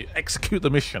obviously execute the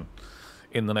mission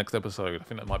in the next episode. I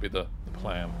think that might be the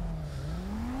plan.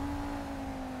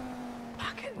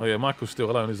 Oh yeah, Michael's still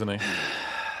alone, isn't he?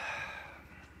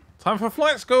 Time for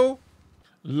flight school!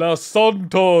 Los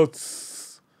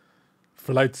Santos!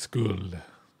 Flight school.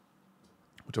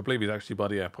 Which I believe is actually by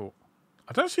the airport.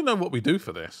 I don't actually know what we do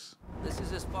for this. This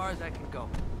is as far as I can go.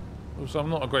 Also, I'm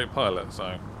not a great pilot,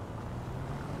 so...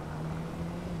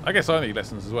 I guess I need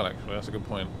lessons as well, actually. That's a good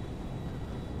point.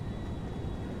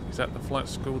 Is that the flight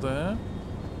school there?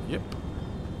 Yep.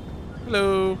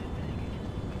 Hello.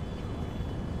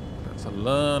 Let's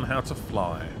learn how to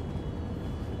fly.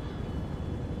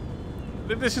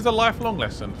 This is a lifelong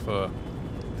lesson for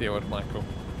dear old Michael.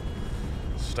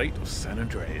 State of San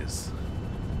Andreas.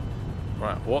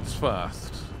 Right, what's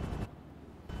first?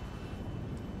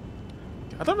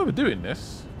 I don't remember doing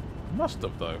this. Must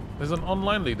have, though. There's an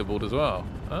online leaderboard as well.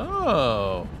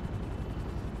 Oh.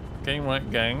 Game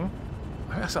right, gang.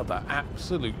 I set that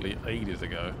absolutely ages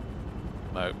ago.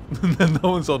 No.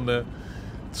 No one's on there.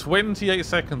 28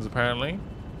 seconds, apparently.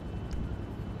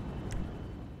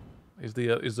 Is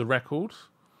the record.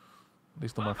 At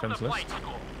least on my friends list.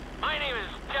 My name is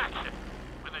Jackson,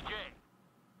 with a J.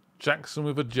 Jackson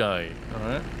with a J.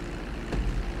 Alright.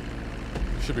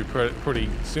 Should be pretty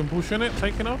simple, shouldn't it?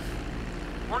 Taking off?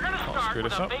 We're gonna start screw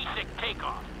this with a up. basic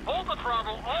takeoff. Hold the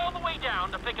throttle all the way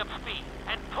down to pick up speed,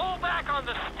 and pull back on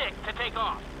the stick to take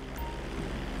off.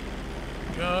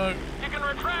 Go. You can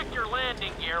retract your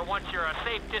landing gear once you're a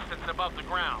safe distance above the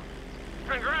ground.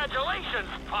 Congratulations,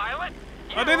 pilot!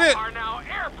 I did it! You are now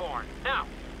airborne. Now,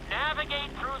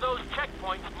 navigate through those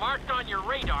checkpoints marked on your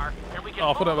radar, and we can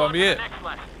Oh, I thought that move might on to be the it. next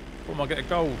lesson. Thought I might get a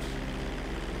gold.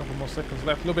 A couple more seconds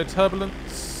left. A little bit of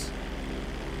turbulence.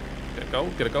 Get a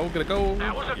gold, get a gold, get a gold.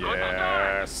 That was a good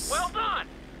Yes. start. Well done.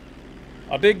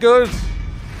 I did good.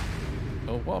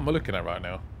 Oh, what am I looking at right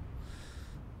now?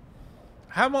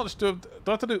 How much do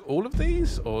I have to do all of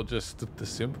these, or just the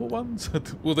simple ones?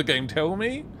 Will the game tell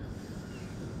me?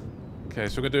 Okay,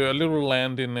 so we're gonna do a little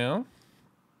landing now.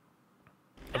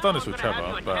 I've done this with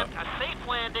Trevor, but A safe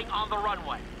landing on the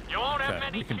runway. You won't have okay,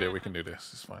 many we can do it. We can do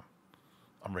this. It's fine.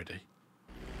 I'm ready.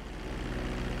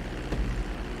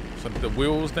 So the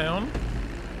wheels down,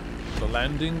 the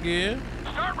landing gear.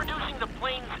 Start reducing the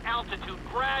plane's altitude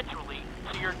gradually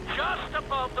so you're just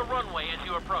above the runway as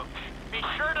you approach. Be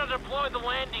sure to deploy the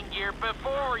landing gear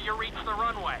before you reach the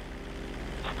runway.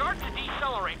 Start to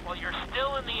decelerate while you're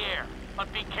still in the air,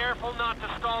 but be careful not to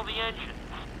stall the engines.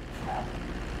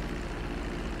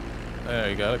 There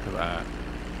you go, look at that.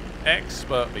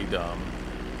 Expertly done.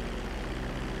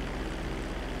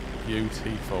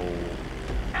 Beautiful.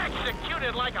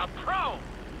 Executed like a pro!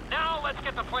 Now let's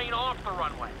get the plane off the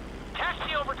runway.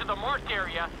 Taxi over to the marked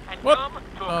area and come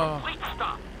to a complete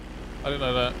stop. I didn't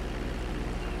know that.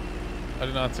 I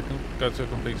didn't know how to go to a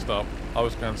complete stop. I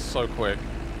was going so quick.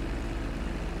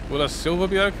 Will a silver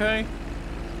be okay?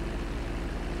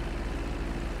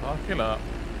 Parking up.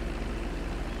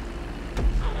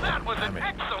 That was an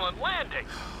excellent landing.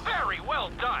 Very well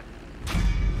done.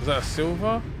 Is that a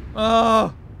silver?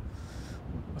 Ah!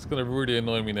 That's going to really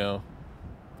annoy me now.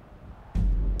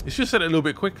 You should have said it a little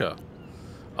bit quicker.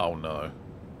 Oh no.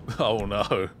 Oh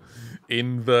no.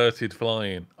 Inverted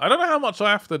flying. I don't know how much I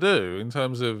have to do in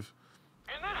terms of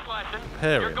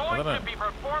pairing. You're going I don't to know. be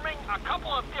performing a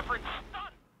couple of different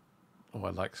stunts. Oh, I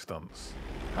like stunts.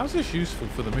 How's this useful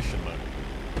for the mission though?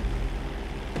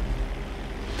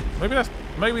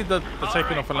 Maybe the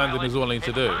taking off and landing is all I need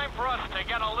to do. Time for us to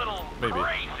get a little Maybe.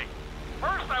 crazy.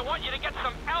 First, I want you to get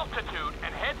some altitude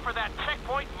and head for that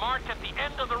checkpoint marked at the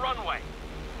end of the runway.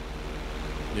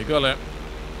 You got it.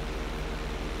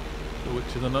 The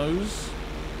witch in the nose.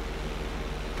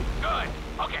 Good.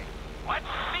 Okay, let's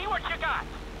see what you got.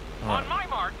 All On my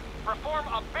mark, perform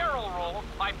a barrel roll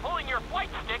by pulling your flight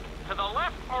stick to the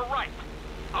left or right.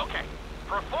 Okay,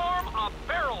 perform a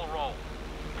barrel roll.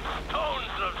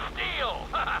 Stones of steel.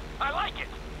 I like it.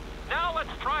 Now let's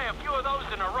try a few of those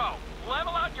in a row.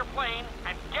 Level out your plane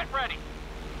and get ready.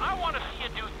 I want to see you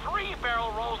do 3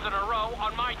 barrel rolls in a row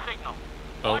on my signal.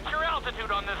 Watch your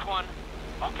altitude on this one.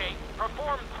 Okay,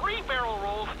 perform 3 barrel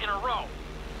rolls in a row.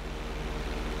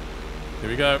 Here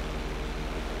we go.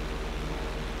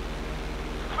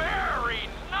 Very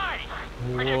nice.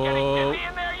 Are you Whoa. getting dizzy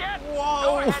in there yet? Whoa.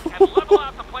 Go ahead and level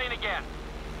out the plane again.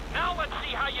 Now let's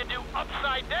see how you do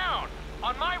upside down.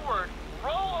 On my word,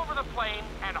 roll over the plane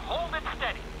and hold it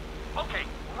steady. Okay,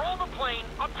 roll the plane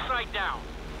upside down.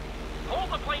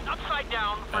 Hold the plane upside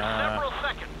down for several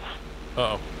seconds.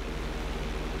 Uh-oh.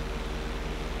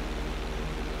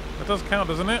 That does count,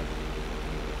 doesn't it?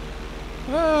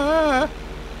 Ah.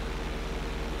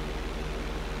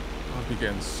 I'll be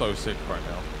getting so sick right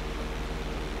now.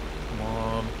 Come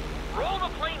on. Roll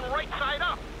the plane right side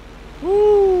up.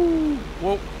 Woo!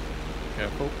 Whoa.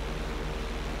 Careful.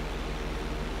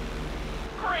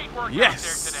 Great work Yes!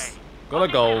 out there today. Got a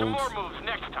gold. More moves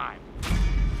next time.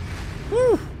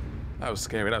 Woo! That was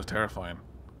scary. That was terrifying.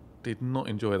 Did not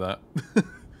enjoy that.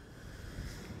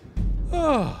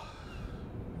 Oh.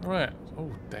 Right.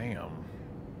 Oh, damn.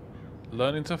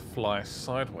 Learning to fly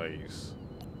sideways.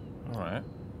 Alright.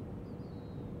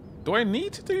 Do I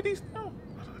need to do these now?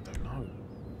 I don't know.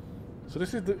 So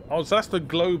this is the... Oh, so that's the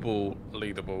global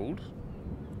leaderboard.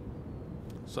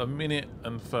 So 1 minute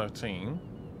and 13.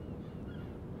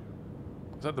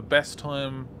 Is that the best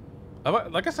time?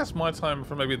 I guess that's my time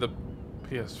for maybe the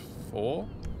PS4?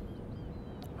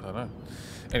 I don't know.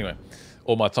 Anyway,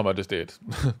 all my time I just did.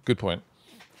 Good point.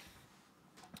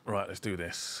 Right, let's do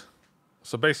this.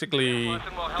 So basically,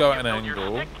 go at an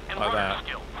angle like that.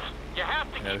 Yeah,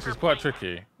 this is quite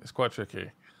tricky. It's quite tricky.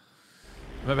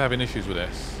 I remember having issues with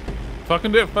this. If I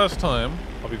can do it first time,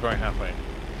 I'll be very happy.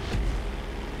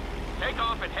 Take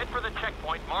off and head for the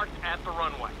checkpoint marked at the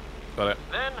runway. Got it.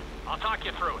 Then, I'll talk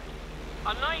you through it.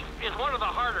 A knife is one of the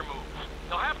harder moves.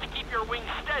 You'll have to keep your wings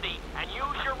steady and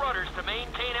use your rudders to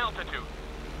maintain altitude.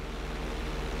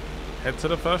 Head to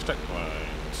the first checkpoint.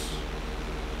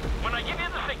 When I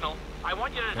signal, I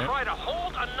want you to try to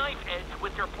hold a knife edge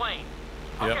with your plane.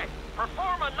 Okay,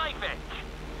 perform a knife edge.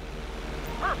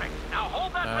 Perfect. Now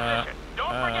hold that position. Don't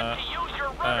forget to use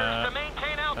your rudders to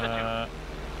maintain altitude.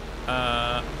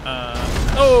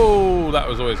 Oh, that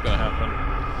was always going to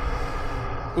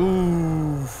happen.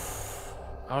 Ooh.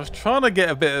 I was trying to get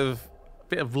a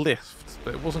bit of lift,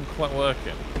 but it wasn't quite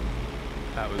working.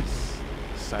 That was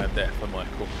sad death for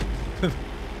Michael.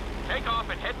 Take off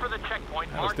and head for the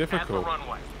checkpoint marked at the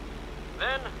runway.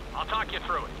 Then I'll talk you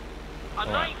through it. A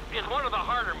knife is one of the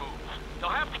harder moves. You'll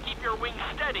have to keep your wings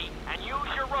steady and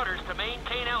use your rudders to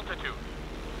maintain altitude.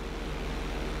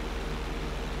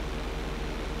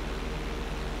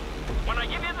 When I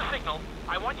give you the signal,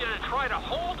 I want you to try to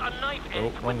hold a knife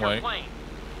edge with your plane.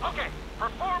 Okay,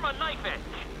 perform a knife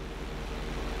edge.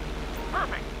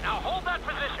 Perfect. Now hold that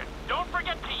position. Don't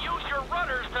forget to use your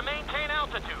rudders to maintain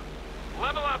altitude.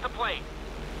 Level out the plane.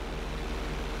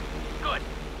 Good.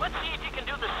 Let's see if you can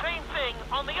do the same thing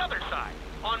on the other side.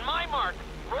 On my mark,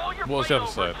 roll your plane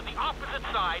over to the opposite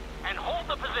side and hold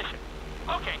the position.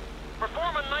 Okay,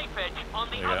 perform a knife edge on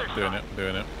the other side.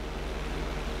 Doing it.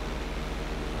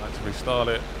 Let's restart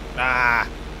it. Ah!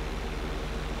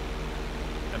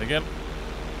 And again.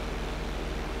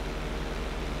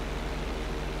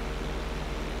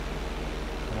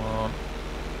 Come on.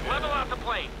 Level out the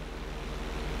plane.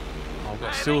 I've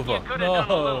got silver. You could have done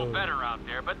a little better out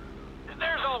there, but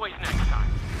there's always next time.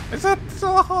 It's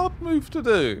a hard move to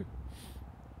do.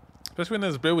 Especially when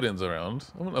there's buildings around.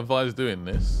 I wouldn't advise doing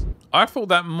this. I thought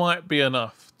that might be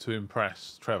enough to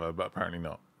impress Trevor, but apparently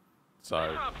not.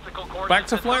 So, back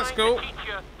to flight school.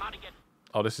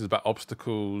 Oh, this is about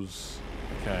obstacles.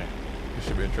 Okay, this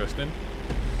should be interesting.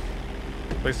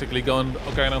 Basically going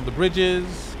under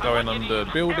bridges, going under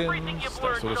buildings,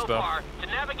 that sort of stuff. To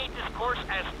navigate this course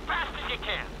as fast as you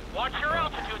can. Watch your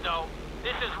altitude though.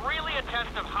 This is really a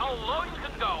test of how low you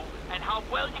can go and how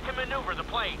well you can maneuver the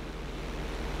plane.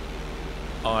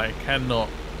 I cannot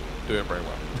do it very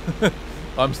well.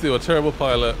 I'm still a terrible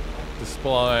pilot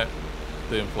despite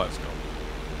doing flight school.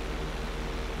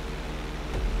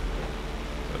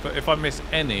 If I miss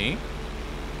any,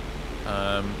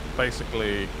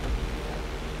 basically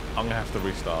I'm gonna have to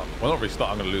restart. Well, not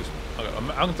restart. I'm gonna lose. I'm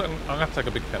gonna have to take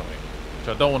a big penalty, which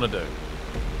I don't want to do.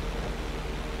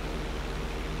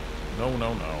 No.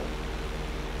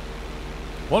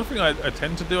 One thing I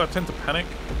tend to do, I tend to panic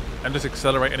and just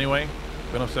accelerate anyway.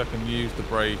 Then obviously I can use the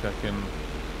brake. I can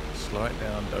slow it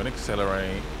down. Don't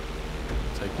accelerate.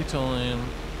 Take your time.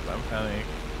 Don't panic.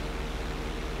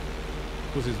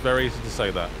 Because it's very easy to say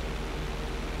that.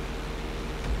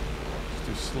 Just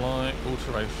do slight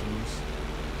alterations.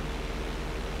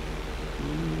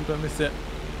 Ooh, don't miss it.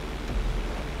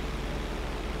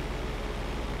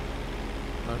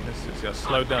 Don't miss it. See, I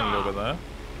slowed down a little bit there.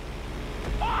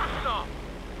 Awesome.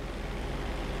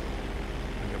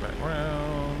 Go back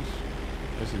round.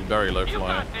 This is very low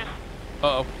flying.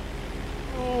 Uh-oh.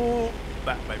 Oh,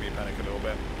 that made me panic a little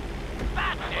bit.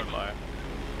 I won't lie.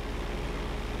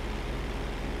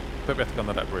 But we have to go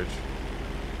under that bridge.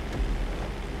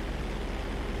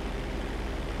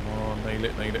 Come on, nail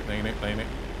it. Keep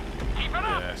it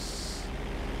up. Yes.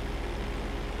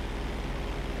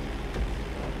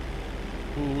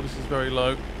 Ooh, this is very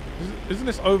low. Isn't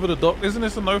this over the dock? Isn't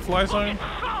this a no-fly zone?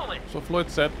 That's what Floyd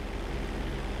said.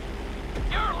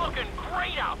 You're looking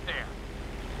great out there.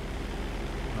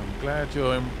 I'm glad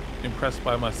you're impressed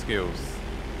by my skills.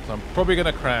 So I'm probably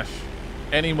going to crash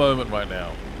any moment right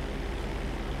now.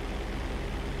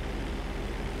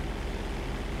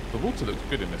 The water looks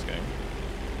good in this game.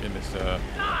 In this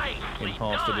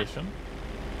enhanced edition.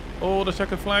 Oh, the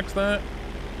checkered flag's there.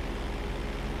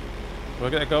 Do I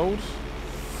get a gold?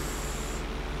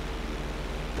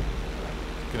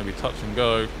 It's going to be touch and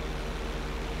go.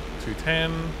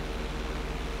 210.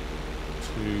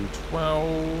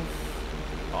 212.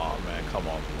 Oh man, come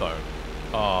on, don't.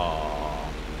 Oh.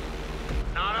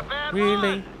 Not a bad really?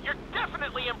 Run. You're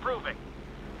definitely improving.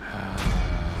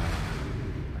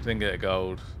 I didn't get a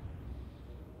gold.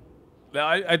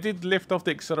 I did lift off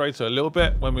the accelerator a little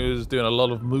bit when we was doing a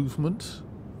lot of movement,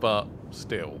 but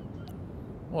still,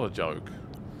 what a joke.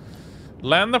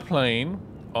 Land the plane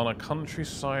on a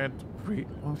countryside.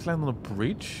 Let's land on a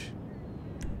bridge.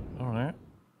 All right.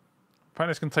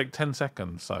 Apparently, it's gonna take 10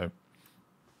 seconds. So,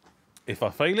 if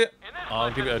I fail it,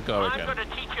 I'll give it a go again. I'm going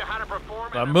to teach you how to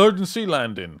perform Now, emergency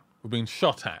landing. We're being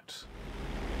shot at.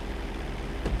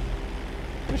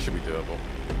 This should be doable.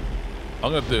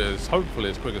 I'm going to do this,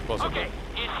 hopefully, as quick as possible. Okay,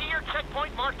 you see your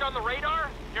checkpoint marked on the radar?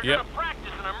 You're going to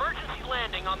practice an emergency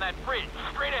landing on that bridge,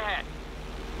 straight ahead.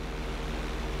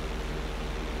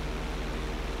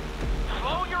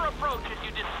 Slow your approach as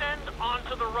you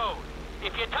road.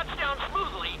 If you touch down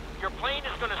smoothly, your plane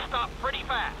is going to stop pretty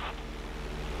fast.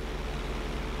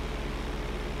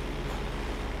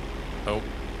 Oh.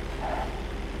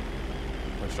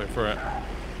 Went straight through it.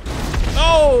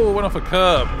 Oh! Went off a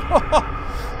curb.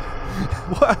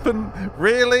 What happened?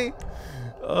 Really?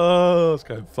 Oh, it's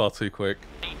going far too quick.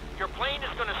 Your plane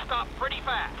is going to stop pretty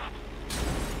fast.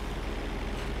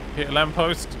 Hit a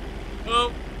lamppost.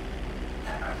 Oh.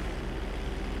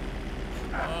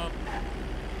 Not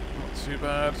too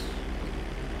bad.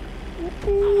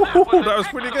 Ooh, that was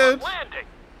pretty good.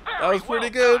 That was pretty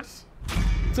good.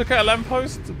 Took out a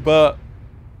lamppost, but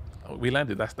we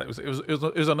landed. It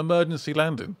was an emergency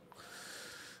landing.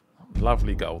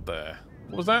 Lovely gold there.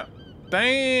 What was that?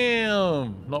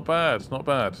 Damn! Not bad. Not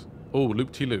bad. Oh,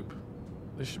 loop-de-loop.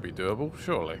 This should be doable,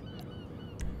 surely.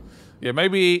 Yeah,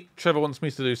 maybe Trevor wants me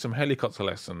to do some helicopter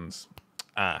lessons.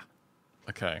 Ah,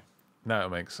 okay. Now it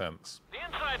makes sense. The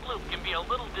inside loop can be a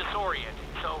little disoriented,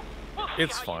 so we'll see.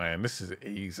 It's fine. This is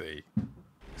easy.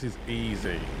 This is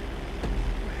easy. What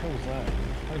the hell was that?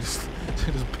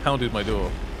 I just pounded my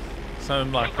door.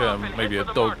 Sounded like maybe a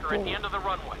dog ball. At the end of the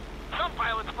runway. Some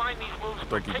pilots find these moves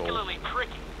particularly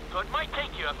tricky, so it might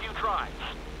take you a few tries.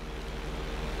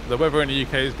 The weather in the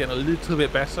UK is getting a little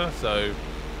bit better, so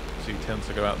you tend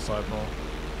to go outside more.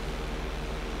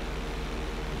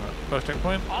 Right, first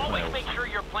checkpoint. Always make sure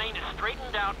your plane is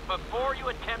straightened out before you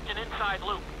attempt an inside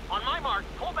loop. On my mark,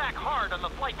 pull back hard on the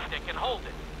flight stick and hold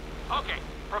it. Okay,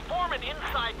 perform an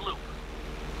inside loop.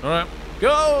 Alright,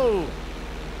 go!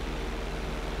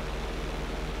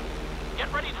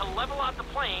 Get ready to level out the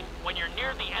plane when you're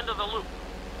near the end of the loop.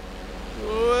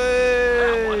 Way!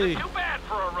 That wasn't too bad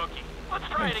for a rookie. Let's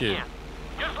try it again.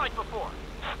 Just like before.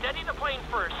 Steady the plane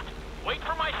first, wait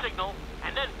for my signal,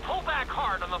 and then pull back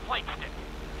hard on the flight stick.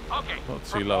 Okay, not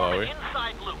too low, are we?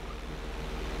 Inside loop.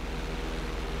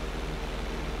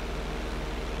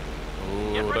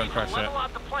 Oh, don't crash it. Level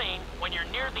out the plane when you're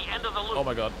near the end of the loop. Oh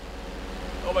my god.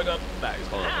 Oh my god. That is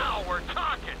horrible. Now we're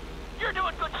talking. You're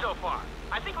doing good so far.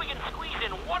 I think we can squeeze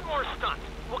in one more stunt.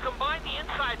 We'll combine the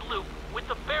inside loop with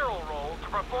the barrel roll to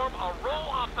perform a roll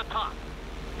off the top.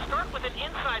 Start with an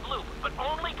inside loop, but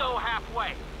only go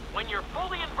halfway. When you're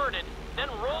fully inverted, then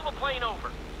roll the plane over.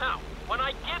 Now, when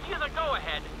I give you the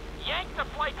go-ahead, yank the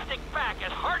flight stick back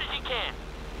as hard as you can.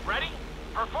 Ready?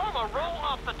 Perform a roll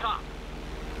off the top.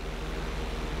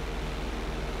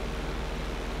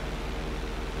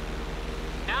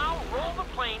 Now, roll the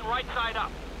plane right side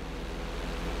up.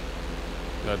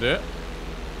 Did I do it?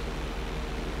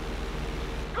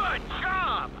 Good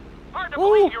job! Hard to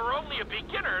believe you were only a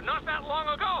beginner not that long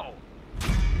ago.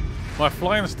 My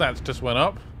flying stats just went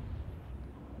up.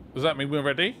 Does that mean we're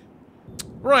ready?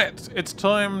 Right, it's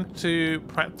time to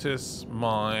practice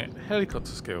my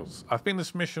helicopter skills. I think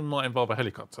this mission might involve a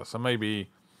helicopter, so maybe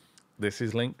this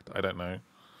is linked. I don't know.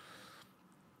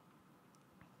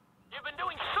 You've been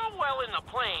doing so well in the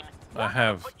plane. I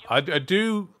have. I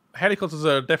do. Helicopters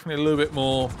are definitely a little bit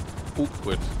more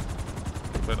awkward.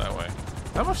 Put it that way.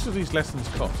 How much do these lessons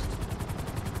cost?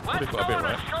 Let's got a bit, go on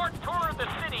right? a short tour of the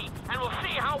city, and we'll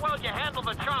see how well you handle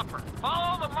the chopper.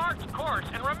 Follow the marked course,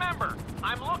 and remember,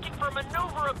 I'm looking for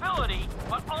maneuverability,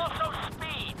 but also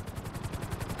speed.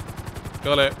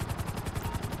 Got it.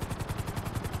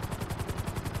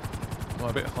 Am I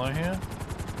a bit high here?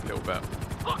 A little bit.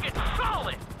 Look, it's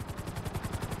solid.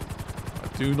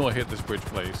 Do not hit this bridge,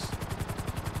 please.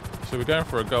 So we're going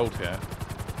for a gold here.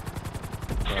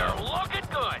 You're looking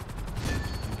good.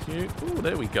 Thank you. Ooh,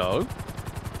 there we go.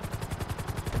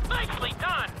 Nicely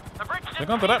done. The bridge didn't Look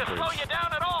under seem that to slow bridge. you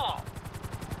down at all.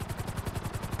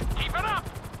 Keep it up.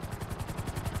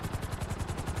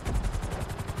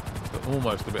 But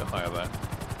almost a bit higher there.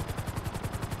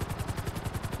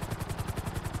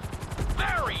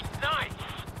 Very nice.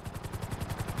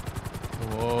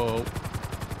 Whoa.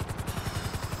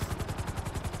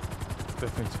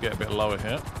 Definitely need to get a bit lower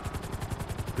here.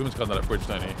 You almost got under that bridge,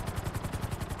 don't you?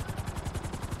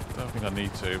 Don't think I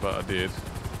need to, but I did.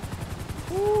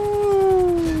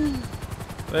 Woo!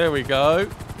 There we go.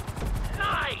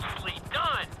 Nicely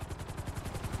done.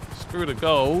 Screw the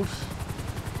gold.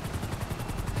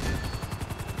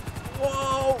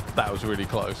 Whoa! That was really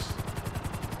close.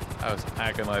 That was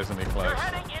agonizingly close. You're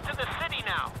heading into the city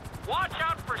now. Watch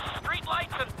out for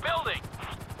streetlights and buildings.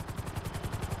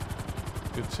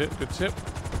 Good tip, good tip.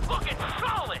 Looking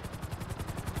solid.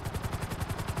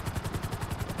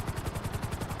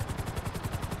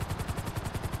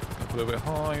 A little bit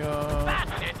higher.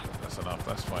 That's it. That's enough,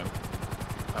 that's fine.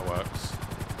 That works.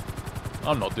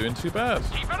 I'm not doing too bad.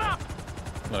 Keep it up.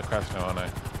 I'm gonna crash now, aren't I?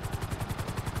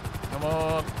 Come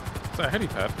on. Is that a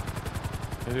helipad?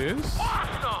 It is.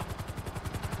 Awesome.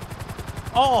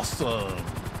 Awesome!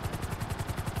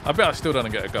 I bet I still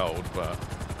don't get a gold, but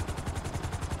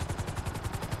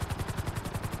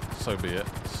so be it.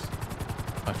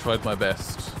 I tried my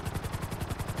best.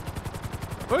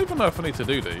 I don't even know if I need to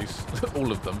do these.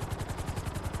 All of them.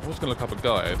 I was going to look up a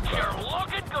guide, but... You're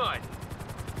looking good!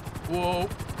 Whoa.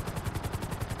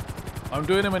 I'm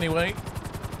doing them anyway.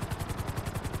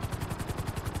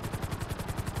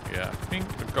 Yeah, I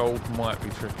think the gold might be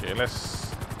tricky.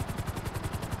 Let's...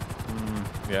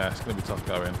 yeah, it's going to be tough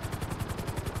going.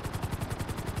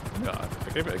 Yeah, I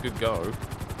gave it a good go.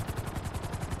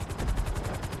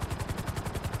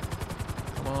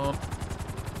 Come on.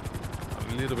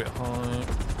 A little bit high.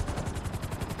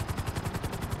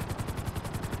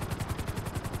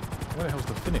 Where the hell's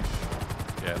the finish?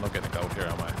 Yeah, not getting a gold here,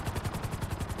 am I?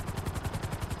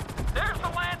 There's the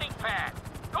landing pad.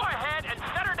 Go ahead and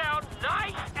set her down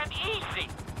nice and easy.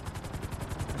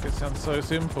 It sounds so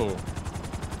simple.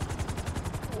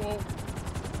 Whoa.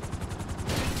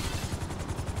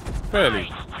 Fairly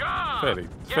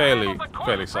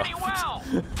soft. Well.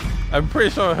 I'm pretty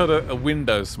sure I heard a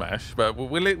window smash, but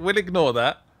we'll ignore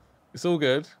that. It's all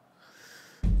good.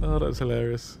 Oh, that's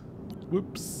hilarious.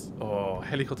 Whoops. Oh,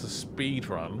 helicopter speed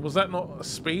run. Was that not a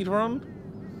speed run?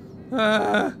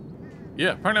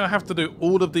 Yeah, apparently I have to do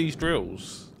all of these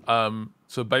drills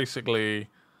to basically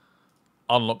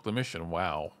unlock the mission.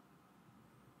 Wow.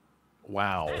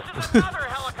 Wow. This is another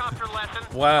helicopter lesson.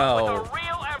 Wow. With a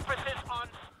real emphasis on...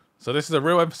 So this is a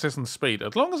real emphasis on speed.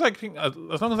 As long as I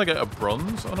get a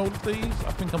bronze on all of these,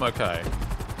 I think I'm okay.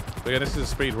 But yeah, this is a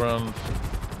speed run.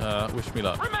 Wish me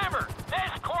luck. Remember,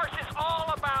 this course is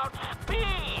all about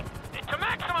speed. To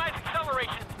maximize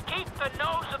acceleration, keep the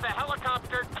nose of the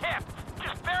helicopter tipped.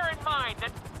 Just bear in mind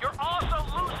that you're also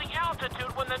losing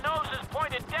altitude when the nose is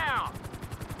pointed down.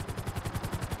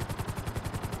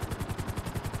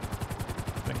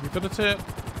 Thank you for the tip.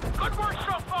 Good work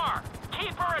so far.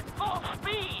 Keep her at full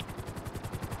speed.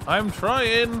 I'm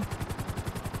trying.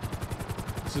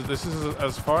 This is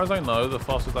as far as I know, the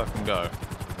fastest I can go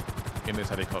in this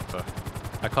helicopter.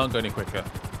 I can't go any quicker.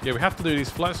 Yeah, we have to do these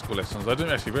flight school lessons. I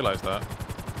didn't actually realize that.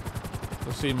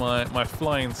 You'll see my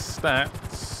flying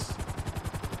stats.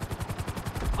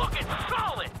 Looking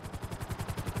solid.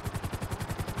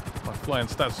 My flying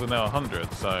stats are now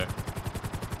 100, so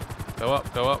go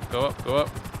up, go up, go up, go up.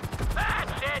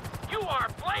 That's it. You are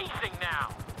blazing now.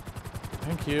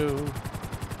 Thank you.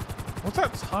 What's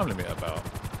that time limit about?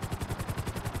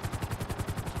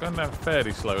 It's going down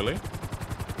fairly slowly.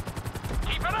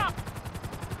 Keep it up.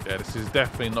 Yeah, this is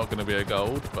definitely not going to be a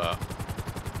gold, but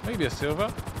maybe a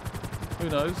silver. Who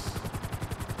knows?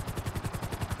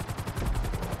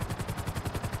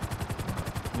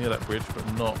 Near that bridge, but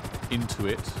not into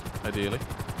it, ideally.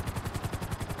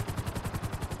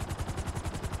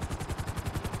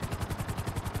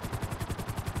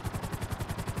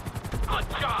 Good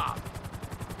job.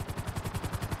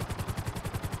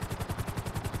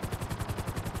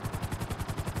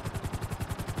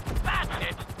 That's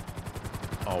it.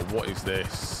 Oh, what is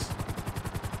this?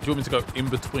 Do you want me to go in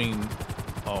between?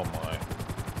 Oh my.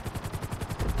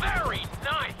 Very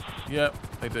nice. Yep,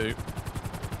 they do.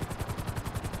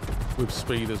 With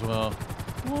speed as well.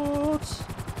 What?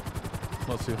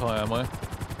 Not too high, am I?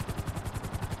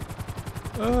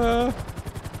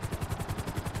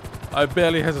 I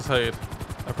barely hesitated.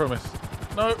 I promise.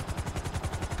 No.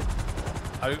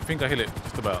 I think I hit it.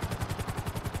 Just about.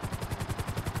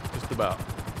 Just about.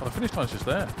 Oh, the finish line's just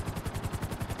there.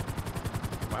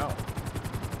 Wow.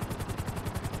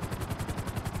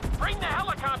 Bring the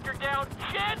helicopter down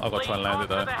gently I've got to try and land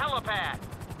it onto there. the helipad.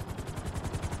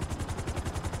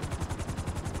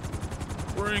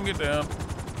 Bring it down.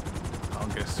 I'll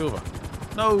get silver.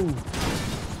 No.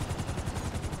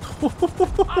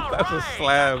 That's a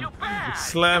slam.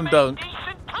 Slam dunk.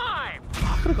 I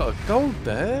could have got a gold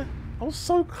there. I was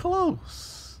so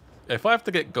close. If I have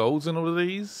to get golds in all of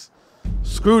these,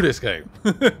 screw this game.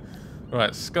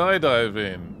 Right,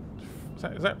 skydiving.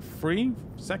 Is that 3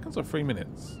 seconds or 3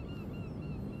 minutes?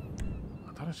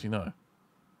 I don't actually know.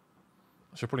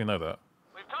 I should probably know that.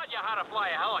 We've taught you how to fly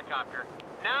a helicopter.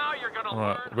 Now you're gonna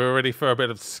learn. Right, we're ready for a bit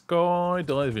of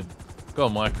skydiving. Go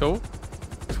on, Michael.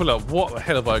 Pull up. What the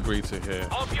hell have I agreed to here?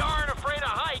 Hope you aren't afraid of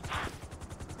heights.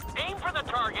 Aim for the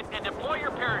target and deploy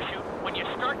your parachute when you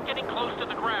start getting close to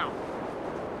the ground.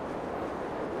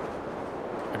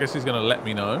 I guess he's going to let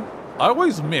me know. I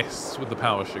always miss with the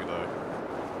parachute, though.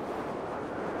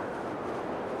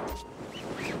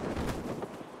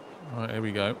 Alright, here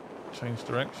we go. Change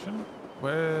direction.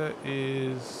 Where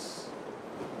is...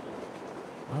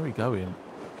 Where are we going?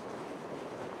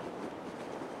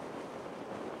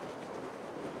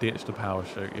 Ditch the power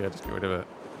chute. Yeah, just get rid of it.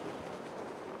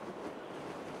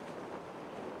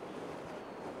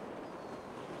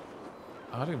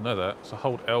 I didn't know that. So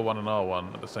hold L1 and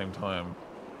R1 at the same time.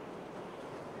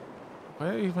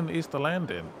 Where even is the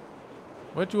landing?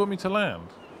 Where do you want me to land?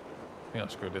 I think I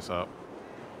screwed this up.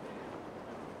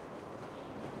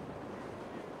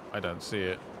 I don't see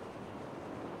it.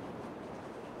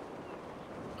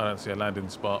 I don't see a landing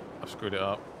spot. I've screwed it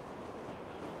up.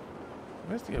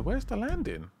 Where's the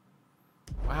landing?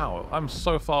 Wow, I'm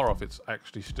so far off. It's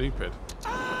actually stupid.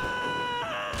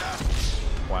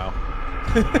 Wow.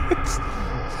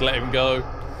 Just let him go.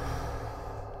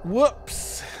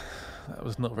 Whoops. That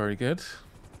was not very good.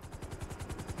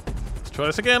 Let's try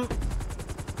this again.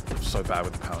 I'm so bad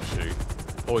with the power chute.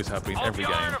 Always have been every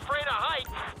game. Aren't afraid of heights.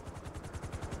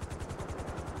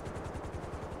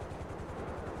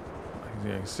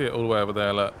 Yeah, you can see it all the way over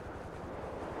there, look.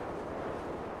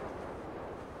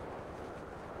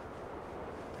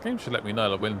 The game should let me know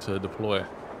like, when to deploy,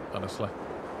 honestly.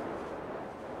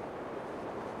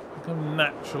 I think I'm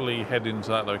naturally heading to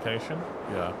that location.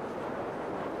 Yeah.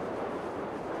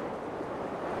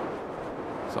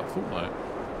 It's like Fortnite.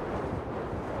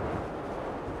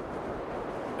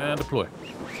 And deploy.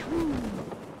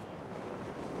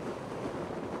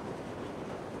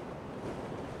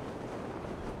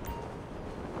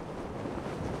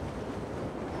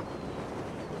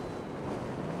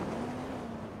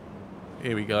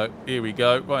 Here we go. Here we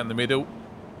go. Right in the middle.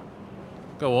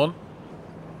 Go on.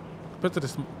 Compared to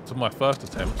this, to my first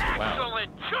attempt. Wow.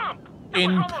 Jump.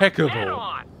 Impeccable.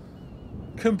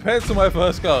 Compared to my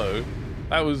first go,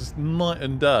 that was night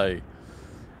and day.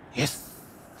 Yes.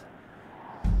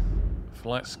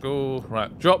 Flight school.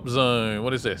 Right. Drop zone.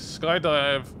 What is this?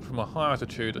 Skydive from a high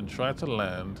altitude and try to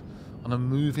land on a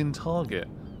moving target.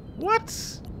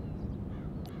 What?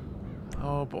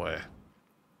 Oh boy.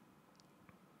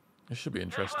 This should be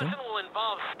interesting. This lesson will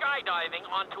involve skydiving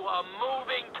onto a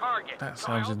moving target. That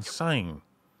sounds insane.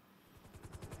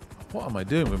 What am I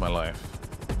doing with my life?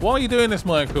 Why are you doing this,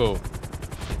 Michael?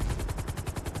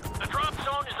 The drop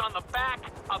zone is on the back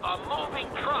of a moving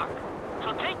truck,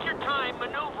 so take your time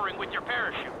maneuvering with your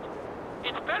parachute.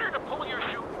 It's better to pull your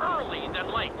chute early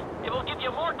than late. It will give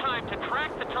you more time to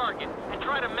track the target and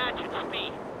try to match its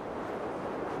speed.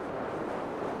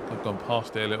 I've gone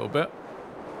past it a little bit.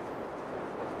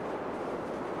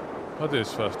 If I do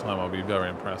this first time, I'll be very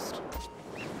impressed.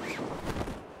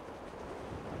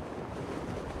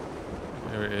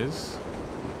 Here it is.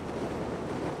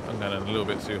 I'm going a little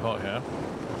bit too hot here.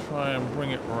 I'll try and bring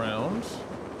it round.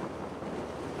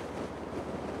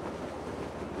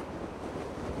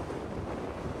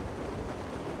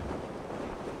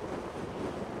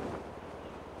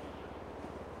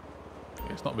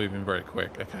 It's not moving very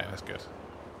quick. Okay, that's good.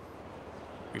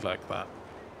 We like that.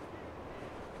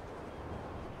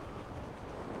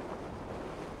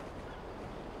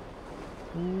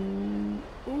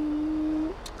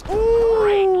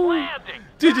 Great landing.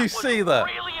 Did you see that?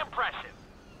 Really impressive.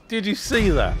 Did you see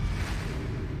that?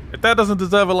 If that doesn't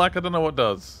deserve a like, I don't know what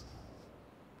does.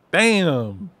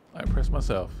 Damn! I impressed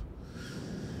myself.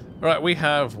 Right, we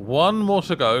have one more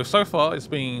to go. So far, it's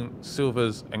been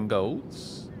silvers and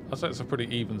golds. I'd say it's a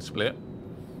pretty even split.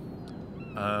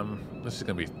 This is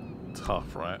going to be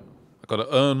tough, right? I've got to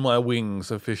earn my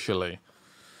wings officially.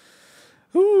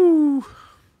 Ooh.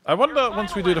 I wonder,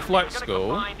 once we do the flight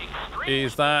school,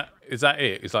 is that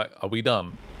it? Is like, are we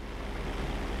done?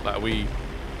 Like, are we?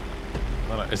 I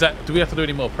don't know. Is that? Do we have to do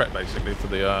any more prep basically for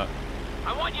the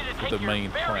I want you to take your main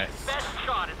very quest? best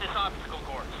shot at this obstacle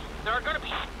course. There are going to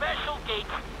be special gates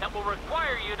that will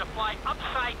require you to fly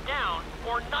upside down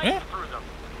or knife through them.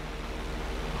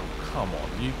 Come on,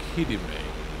 are you kidding me?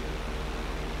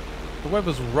 The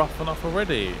weather's rough enough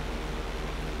already.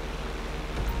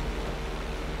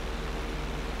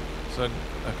 So,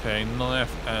 okay,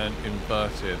 knife and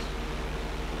inverted.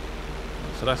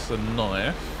 So that's the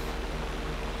knife.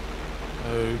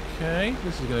 Okay,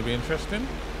 this is going to be interesting.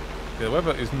 Okay, the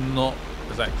weather is not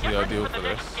exactly ideal for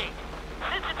this.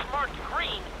 Since it's marked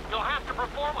green, you'll have to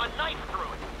perform a knife through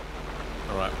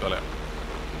it. Alright, got it.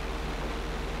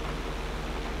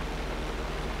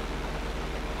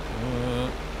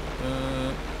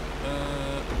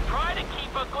 Try to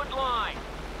keep a good line.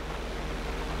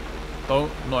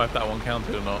 Don't know if that one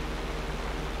counted or not.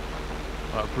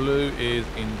 Right, blue is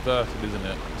inverted, isn't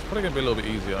it? It's probably going to be a little bit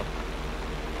easier.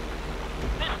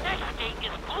 This next gate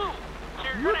is blue, so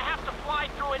you're going to have to fly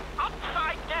through it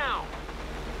upside down.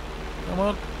 Come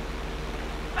on.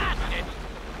 That's it.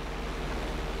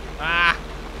 Ah!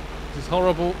 This is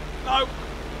horrible. No!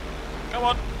 Come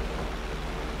on.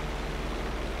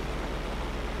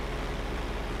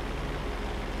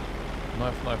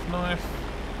 Knife, knife, knife.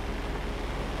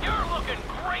 You're looking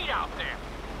great out there.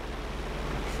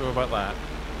 Not sure about that.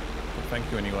 But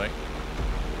thank you anyway.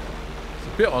 It's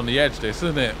a bit on the edge, this,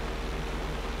 isn't it?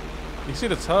 You see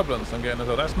the turbulence I'm getting as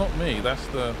well. That's not me. That's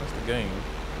the game.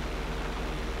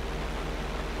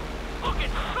 Looking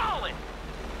solid.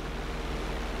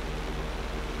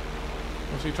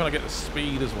 Also, you're trying to get the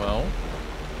speed as well.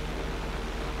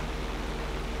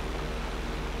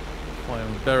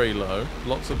 Flying very low.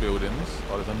 Lots of buildings.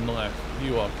 Oh, there's a knife.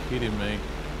 You are kidding me.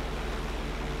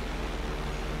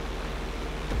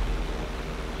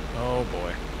 Oh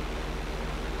boy.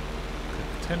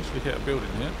 Could potentially hit a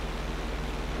building here.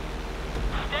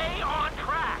 Stay on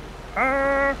track.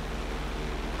 I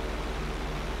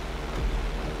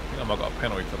think I might have got a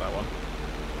penalty for that one.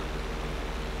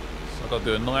 So I've got to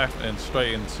do a knife and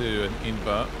straight into an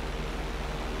invert.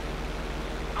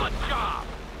 Good job.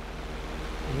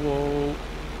 Whoa.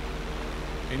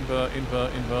 Invert,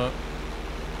 invert, invert.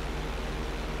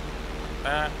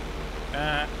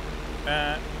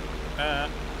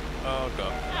 Oh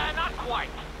god. Not quite.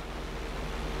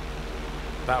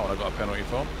 That one I got a penalty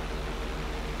for.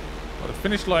 Well, the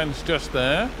finish line's just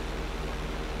there. I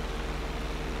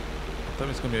don't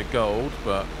think it's going to be a gold,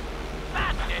 but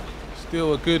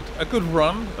still a good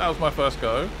run. That was my first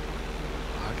go.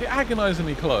 I get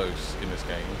agonizingly close in this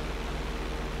game.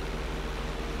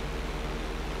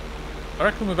 I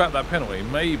reckon without that penalty,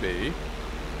 maybe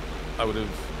I would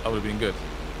have been good.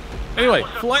 Anyway,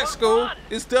 flight school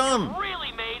is done.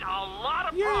 Really made a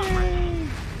lot of Yay!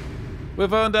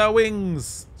 We've earned our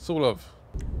wings, sort of.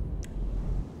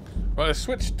 Right, let's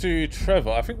switch to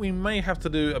Trevor. I think we may have to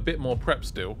do a bit more prep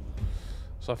still.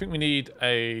 So I think we need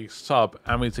a sub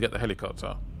and we need to get the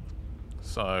helicopter.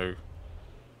 So...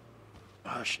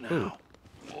 Hush now.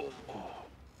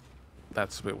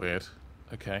 That's a bit weird.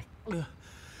 Okay.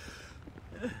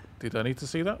 Did I need to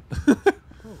see that?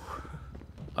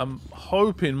 I'm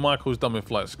hoping Michael's done with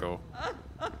flight school.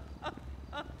 What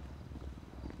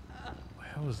the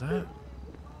hell was that?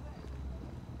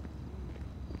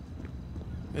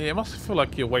 Yeah, it must feel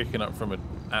like you're waking up from an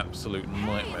absolute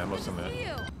nightmare, mustn't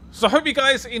it? So I hope you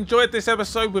guys enjoyed this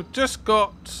episode. We've just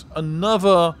got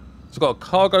another... It's got a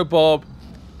cargo bob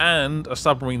and a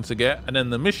submarine to get, and then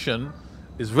the mission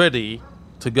is ready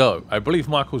to go. I believe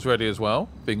Michael's ready as well.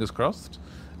 Fingers crossed.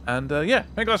 And yeah,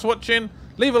 thank you guys for watching.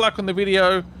 Leave a like on the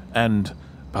video, and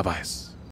bye-byes.